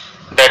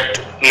that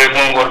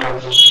lukewarm water,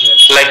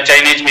 Yes. like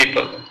Chinese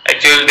people.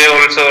 Actually, they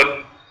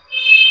also.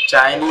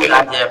 Chinese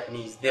and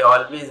Japanese, they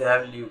always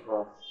have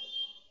lukewarm.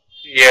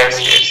 Yes.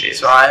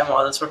 So I am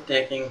also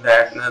taking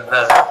that.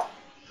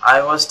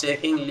 I was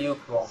taking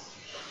lukewarm.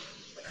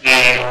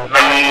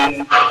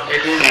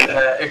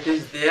 It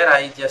is there.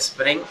 I just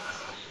bring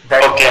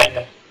that.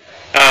 Okay.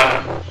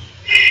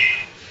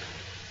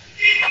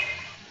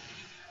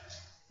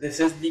 This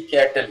is the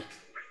kettle.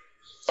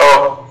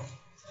 Oh.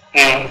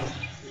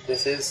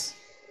 This is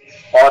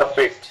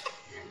orbit.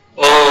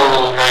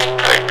 Oh,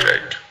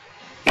 right.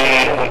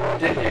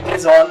 It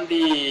is on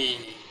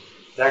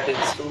that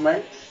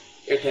instrument.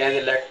 It has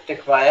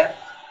electric wire.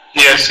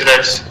 Yes.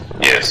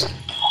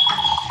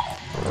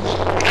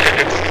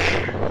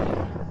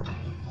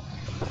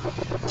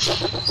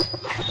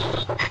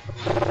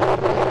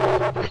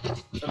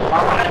 So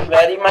now I am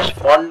very much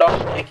fond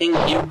of taking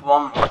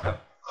lukewarm water.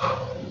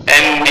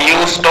 And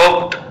you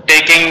stopped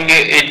taking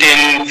it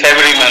in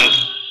February month,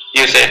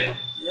 you said.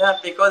 Yeah,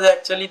 because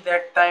actually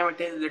that time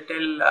it is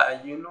little,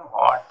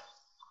 hot.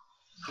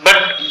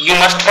 But you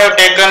must have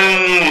taken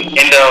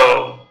in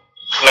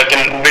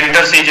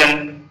winter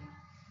season.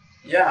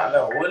 Yeah, the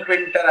whole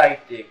winter I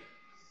take.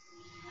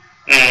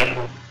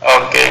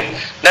 Okay.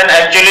 Then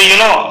actually,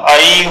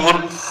 I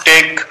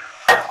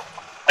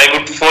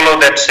would follow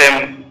that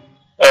same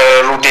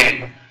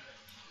routine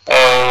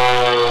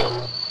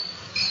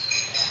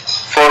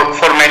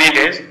for many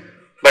days.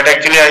 But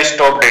actually, I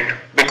stopped it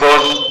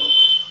because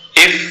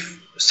if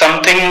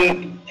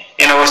something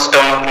in our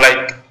stomach,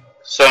 like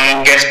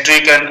some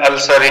gastric and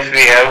ulcer, if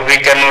we have, we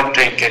cannot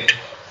drink it.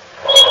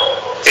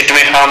 It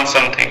may harm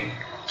something.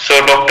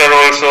 So doctor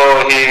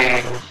also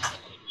he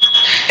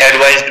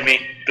advised me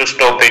to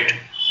stop it.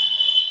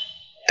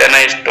 Then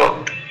I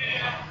stopped.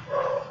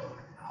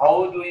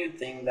 How do you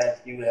think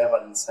that you have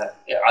ulcer?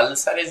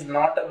 Ulcer is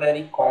not a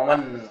very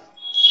common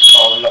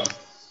problem.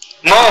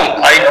 No,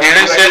 I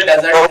didn't say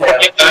doesn't ulcer.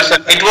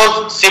 It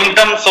was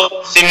symptoms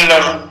of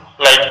similar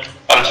like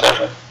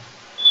ulcer,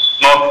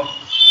 not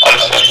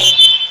ulcer.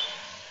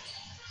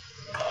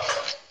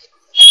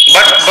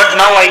 But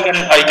now I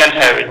can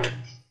have it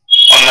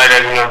on my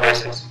regular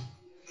basis.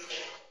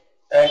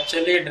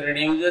 Actually, it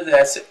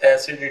reduces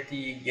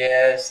acidity,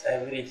 gas,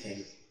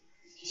 everything.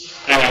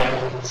 You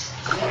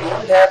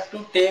don't have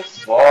to take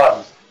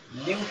warm,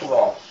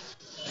 lukewarm.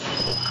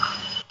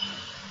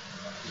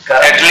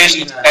 At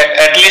least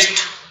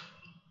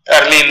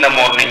early in the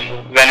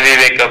morning when we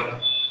wake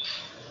up.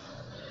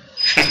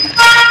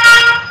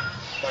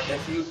 But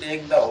if you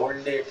take the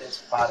whole day, it is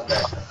far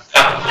better.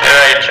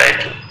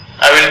 Right.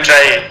 I will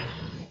try.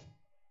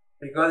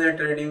 Because it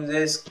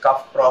reduces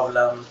cough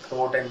problem,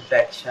 throat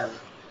infection,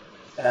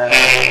 and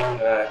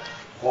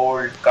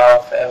cold,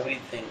 cough,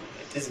 everything.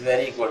 It is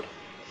very good.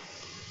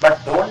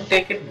 But don't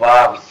take it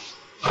warm.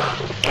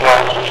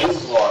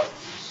 Use warm.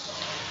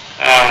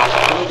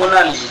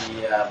 गुनगुना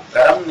लीजिए आप,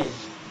 गरम नहीं.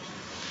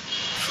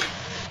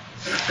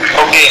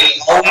 Okay,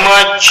 how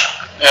much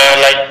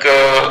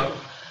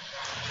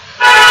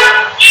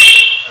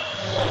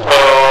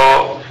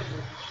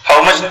how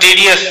much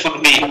TDS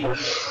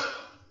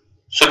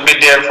should be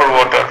there for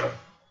water?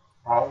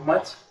 How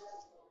much?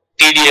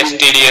 TDS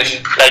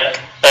like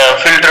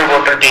filter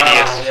water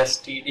TDS. Yes,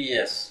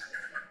 TDS.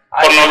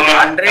 For normal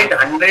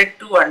 100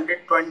 to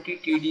 120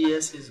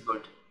 TDS is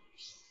good.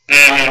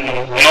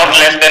 Not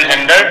less than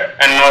 100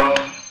 and not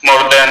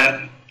more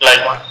than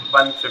like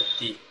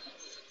 150.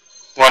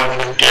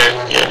 150.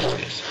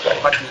 Yes.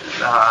 But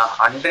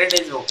 100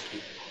 is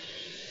okay.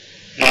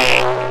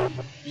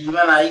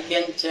 Even I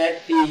can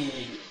check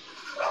the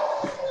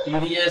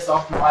TDS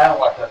of my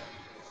water.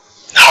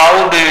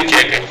 How do you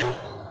check it?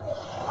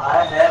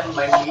 I have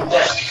my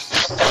meter.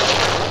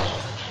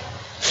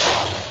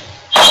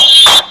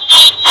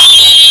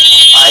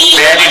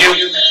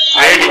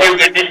 Where did you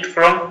get it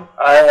from?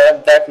 I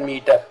have that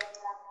meter.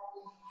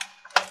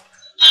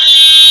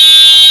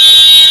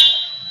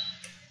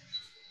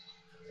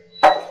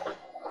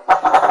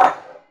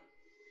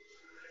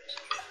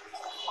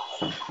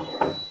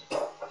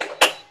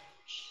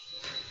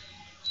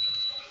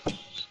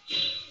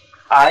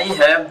 I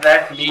have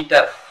that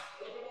meter.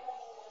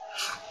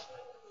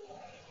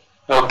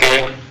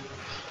 Okay.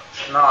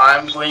 Now I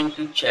am going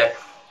to check.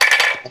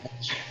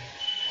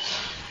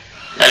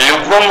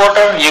 Lukewarm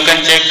water, you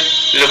can check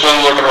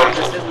lukewarm water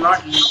also. This is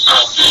not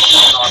lukewarm, this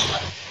is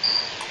normal.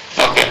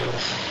 Okay.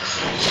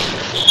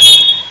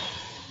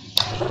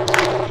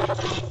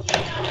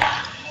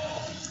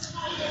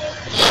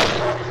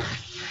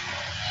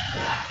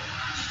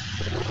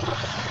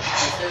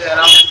 This is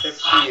around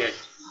 58.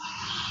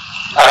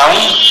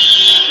 Around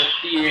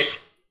 58.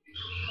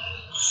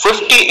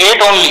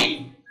 58 only.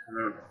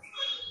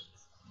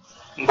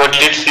 But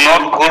it's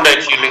not good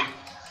actually.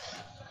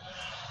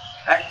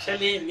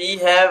 Actually, we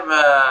have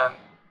a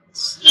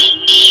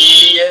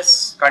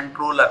TDS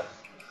controller.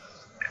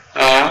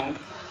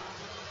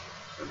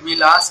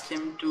 We'll ask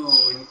him to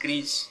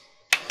increase.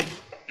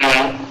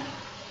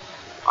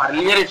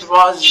 Earlier it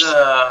was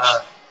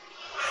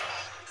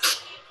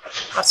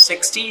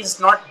 60 is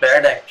not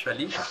bad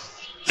actually.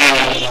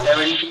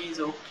 70 is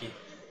okay.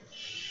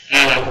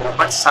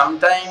 But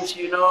sometimes,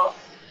 you know,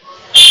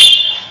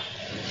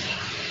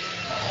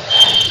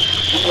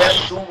 we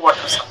have two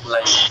water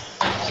supplies.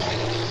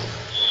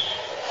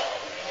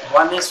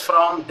 One is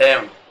from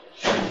dam.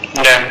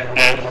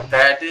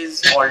 That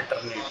is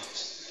alternate.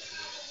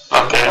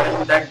 Okay.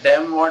 When that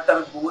dam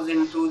water goes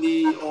into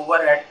the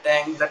overhead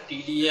tank, the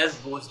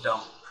TDS goes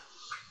down.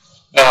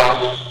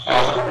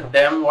 The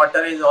dam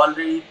water is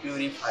already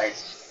purified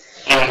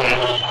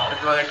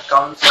because it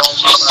comes from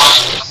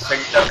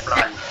filter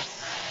plant.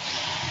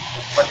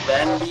 But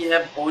when we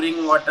have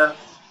boring water,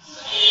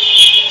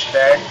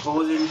 that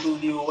goes into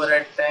the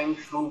overhead tank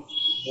through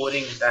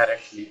boring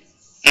directly.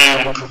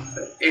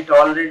 It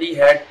already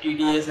had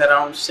TDS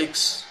around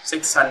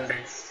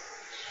 600.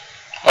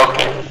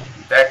 Okay.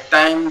 That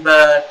time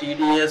the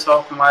TDS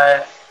of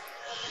my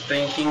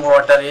drinking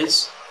water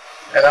is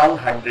around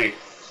 100.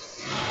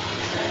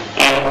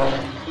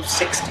 So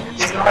 60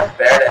 is not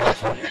bad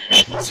actually.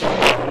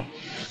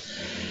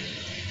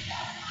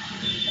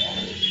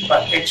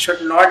 But it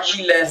should not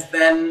be less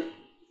than,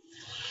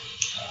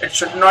 it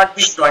should not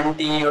be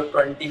 20 or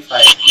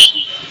 25.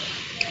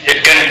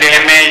 It can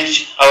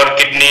damage our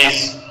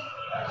kidneys.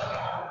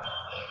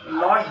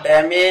 Not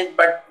damage,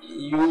 but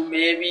you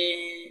may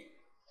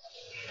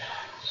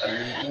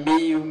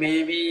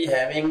be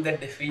having the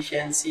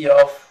deficiency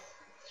of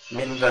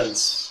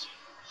minerals.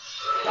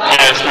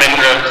 Yes,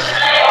 minerals.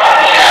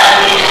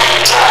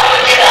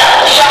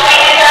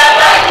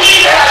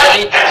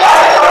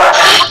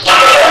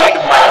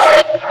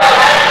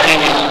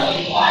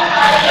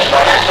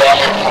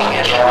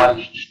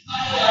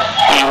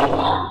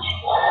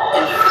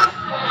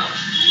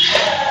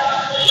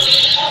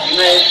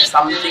 Actually, if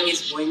something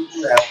is going to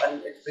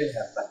happen, it will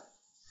happen.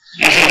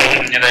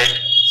 Right.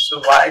 So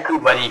why to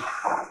worry?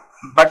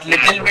 But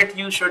little bit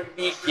you should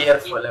be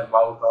careful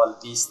about all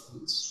these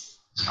things.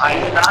 I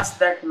will ask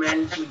that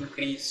man to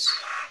increase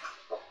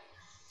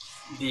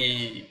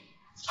the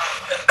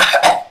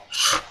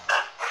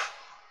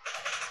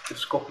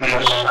उसको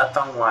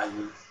आता हूँ आज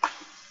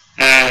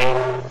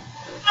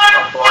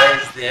a boy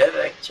is there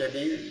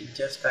actually,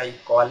 just I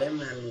call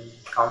him and he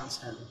comes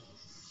and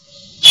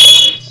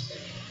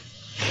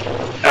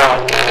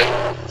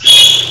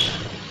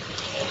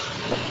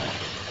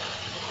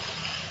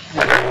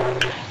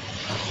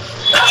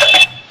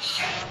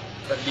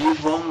the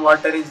lukewarm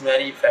water is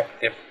very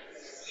effective.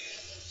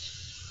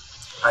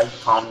 I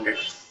found it.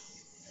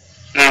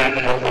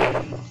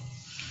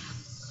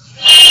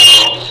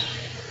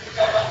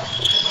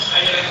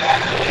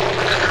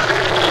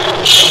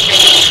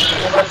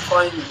 But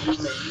for you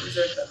may use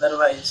it,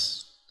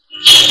 otherwise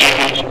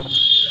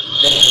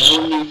there is no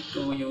need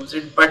to use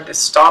it, but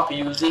stop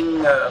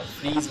using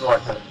freeze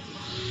water.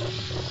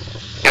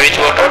 Which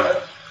water?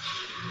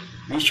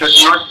 We should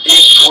not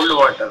take cold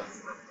water.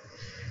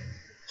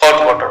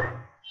 Hot water.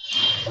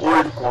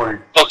 Cold.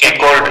 Okay,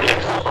 cold.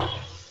 Yes.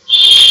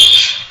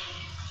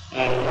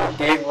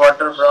 Take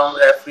water from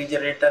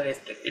refrigerator,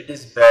 it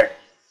is bad.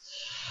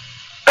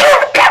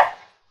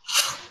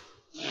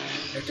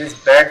 It is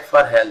bad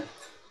for health.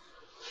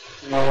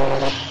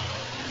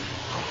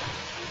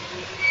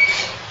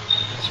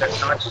 Should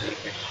not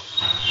take it.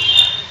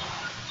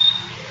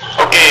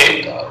 Okay,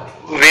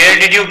 where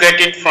did you get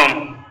it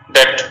from?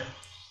 That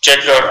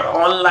checker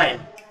Online.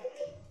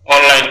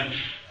 online.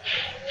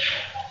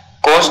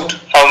 Cost?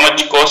 How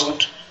much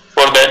cost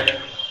for that?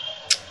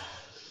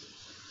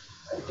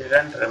 I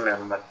didn't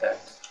remember that.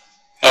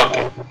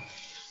 Okay.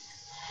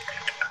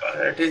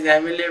 It is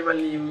available.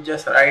 You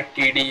just write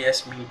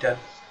TDS meter.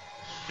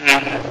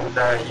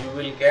 And you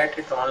will get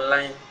it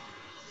online.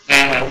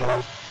 Okay.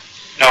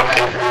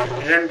 I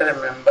didn't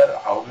remember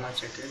how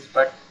much it is,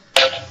 but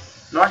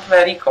not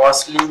very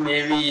costly,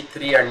 maybe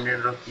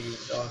 300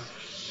 rupees or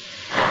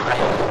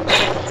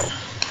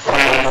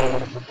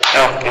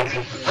Okay.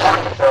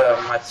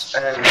 not much.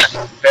 And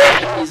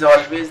battery is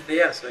always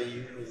there, so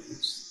you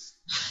use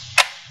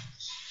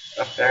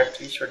a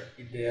battery should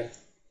be there.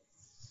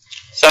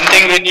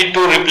 Something we need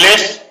to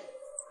replace?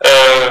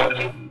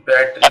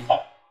 Battery.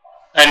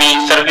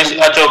 Any service?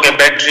 Okay,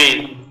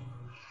 battery.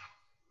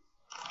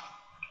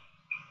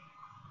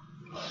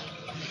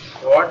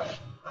 What?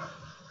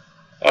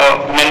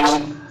 Means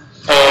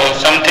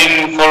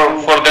something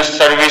for the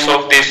service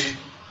of this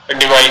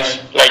device,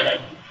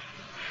 like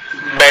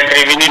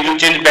battery. We need to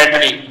change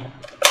battery.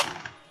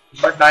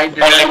 But I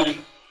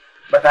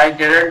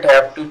didn't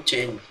have to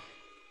change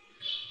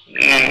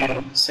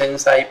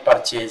since I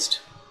purchased.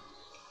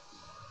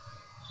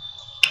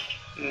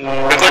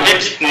 Because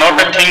it's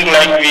not a thing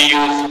like we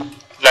use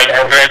like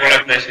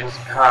regular basis.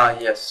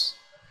 Yes.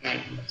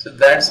 So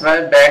that's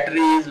why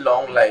battery is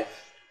long life.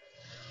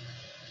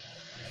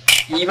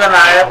 Even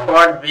I have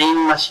got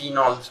weighing machine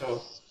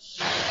also.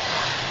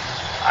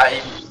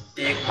 I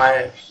take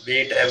my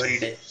weight every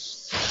day.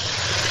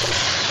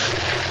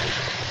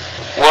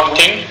 What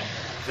thing?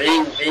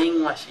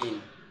 Weighing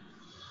machine.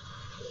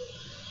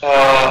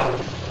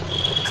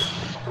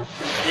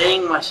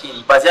 Weighing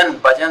machine.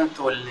 वजन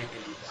तोलने के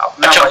लिए.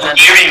 अपना वजन.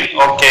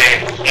 Okay.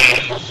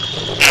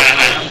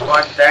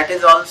 But that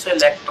is also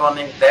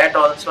electronic. That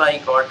also I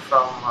got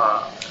from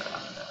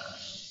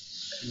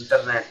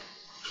internet,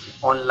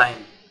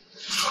 online.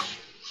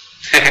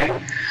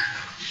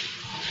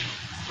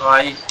 So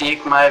I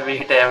take my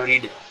weight every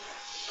day.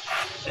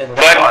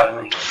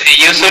 But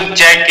you should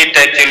check it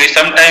actually.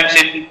 Sometimes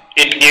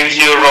it gives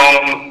you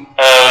wrong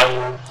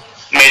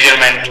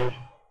measurement.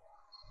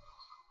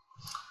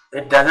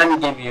 It doesn't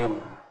give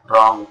you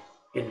wrong.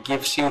 It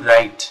gives you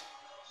right.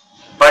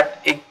 But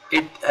it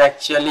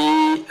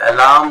actually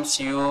alarms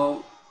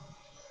you.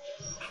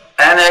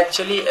 And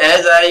actually,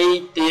 as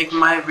I take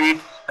my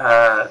weight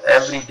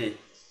every day,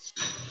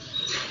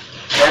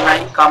 then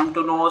I come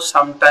to know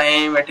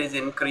sometime it is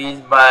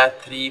increased by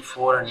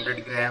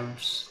 300-400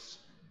 grams.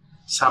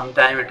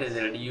 Sometime it is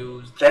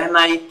reduced. Then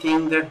I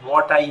think that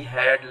what I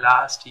had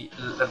last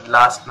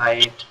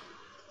night,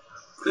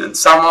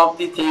 some of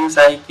the things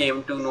I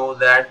came to know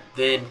that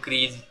they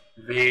increase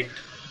weight.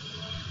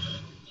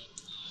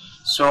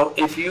 So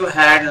if you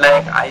had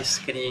like ice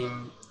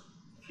cream,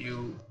 if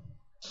you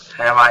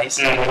have ice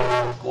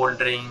cream, cold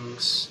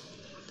drinks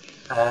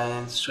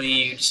and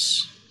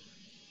sweets,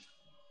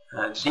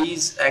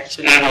 these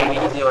actually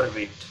increase your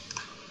weight.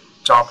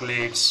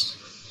 Chocolates,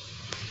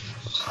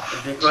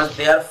 because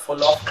they are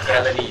full of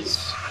calories.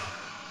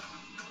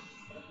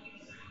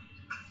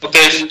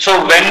 Okay,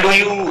 so when do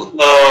you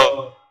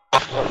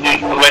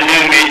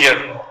measure?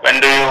 When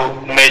do you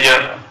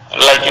measure?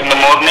 Like in the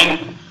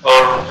morning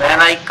or When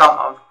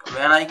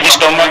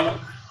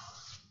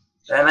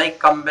I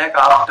come back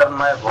after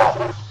my walk.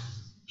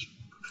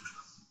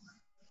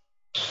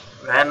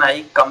 When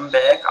I come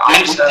back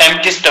means after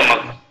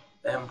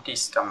empty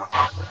stomach.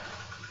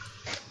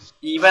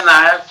 Even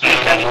I have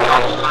taken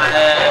from my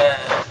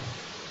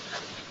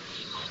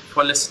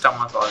full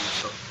stomach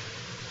also.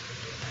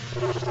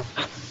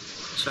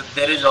 So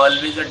there is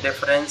always a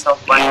difference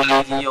of 1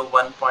 kg or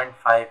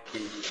 1.5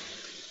 kg.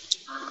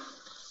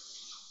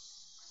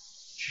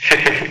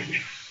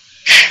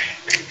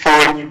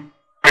 Food.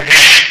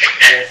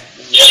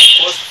 Yes, of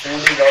course,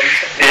 food is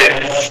also good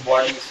in our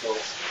body. So,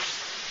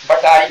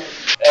 but I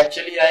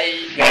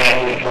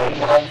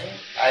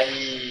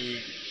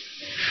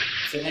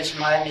finish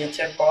my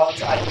nature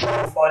calls. I go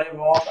for a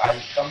walk.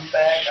 I come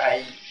back.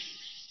 I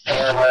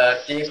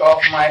take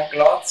off my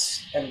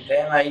clothes and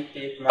then I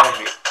take my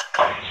weight.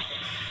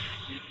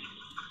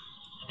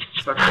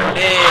 So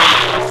today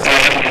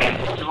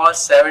it was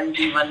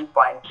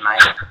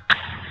 71.9.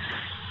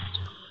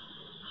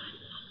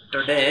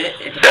 Today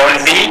it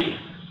was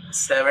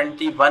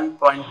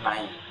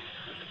 71.9.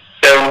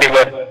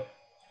 71.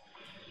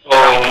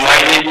 Oh,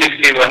 mine is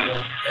 61.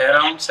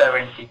 Around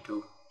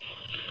 72.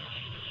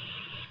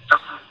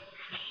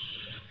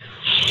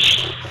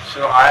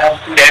 So I have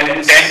to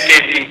 10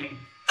 kg.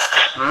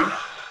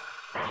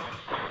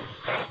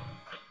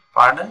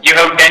 Pardon? You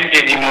have 10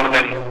 kg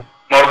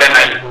more than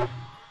I.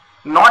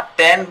 Not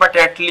 10, but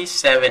at least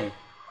 7.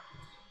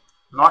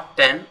 Not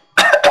 10.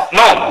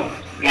 No,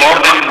 more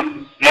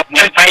than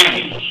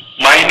mine.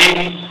 Mine is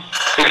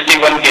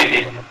 61 kg.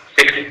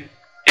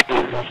 62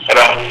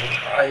 around.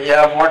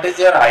 Yeah, what is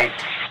your height?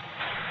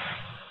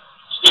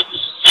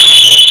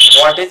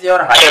 What is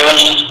your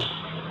height?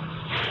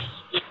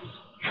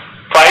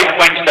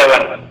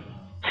 5.7.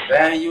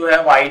 Then you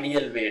have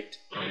ideal weight.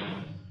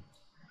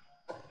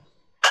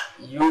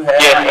 You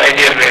have Yes,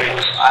 ideal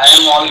weight. I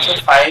am also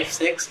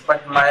 5'6",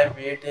 but my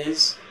weight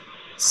is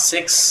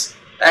 6.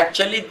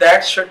 Actually,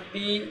 that should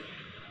be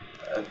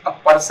a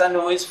person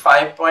who is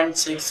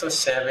 5.6 or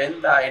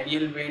 7. The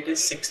ideal weight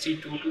is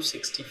 62 to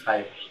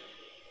 65.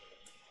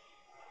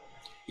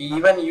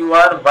 Even you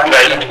are 1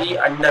 kg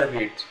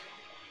underweight.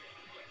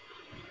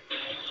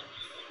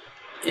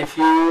 If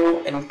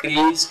you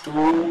increase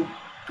 2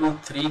 to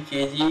 3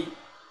 kg,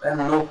 then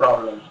no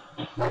problem.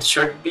 It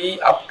should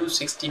be up to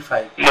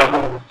 65.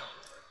 No.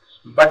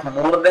 But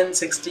more than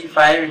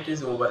 65, it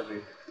is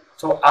overweight.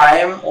 So I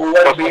am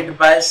overweight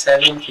by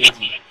 7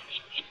 kg.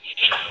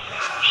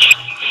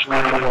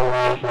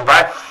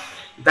 But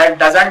that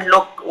doesn't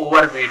look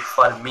overweight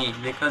for me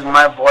because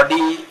my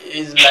body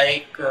is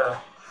like,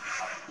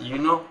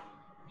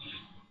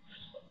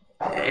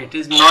 it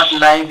is not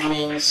like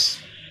means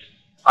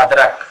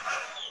adrak.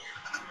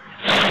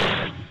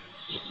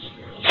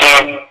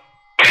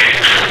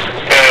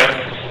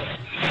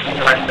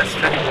 You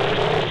understand?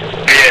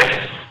 Yes.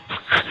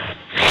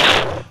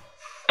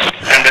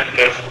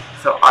 Understood.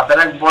 So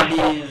adrak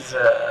body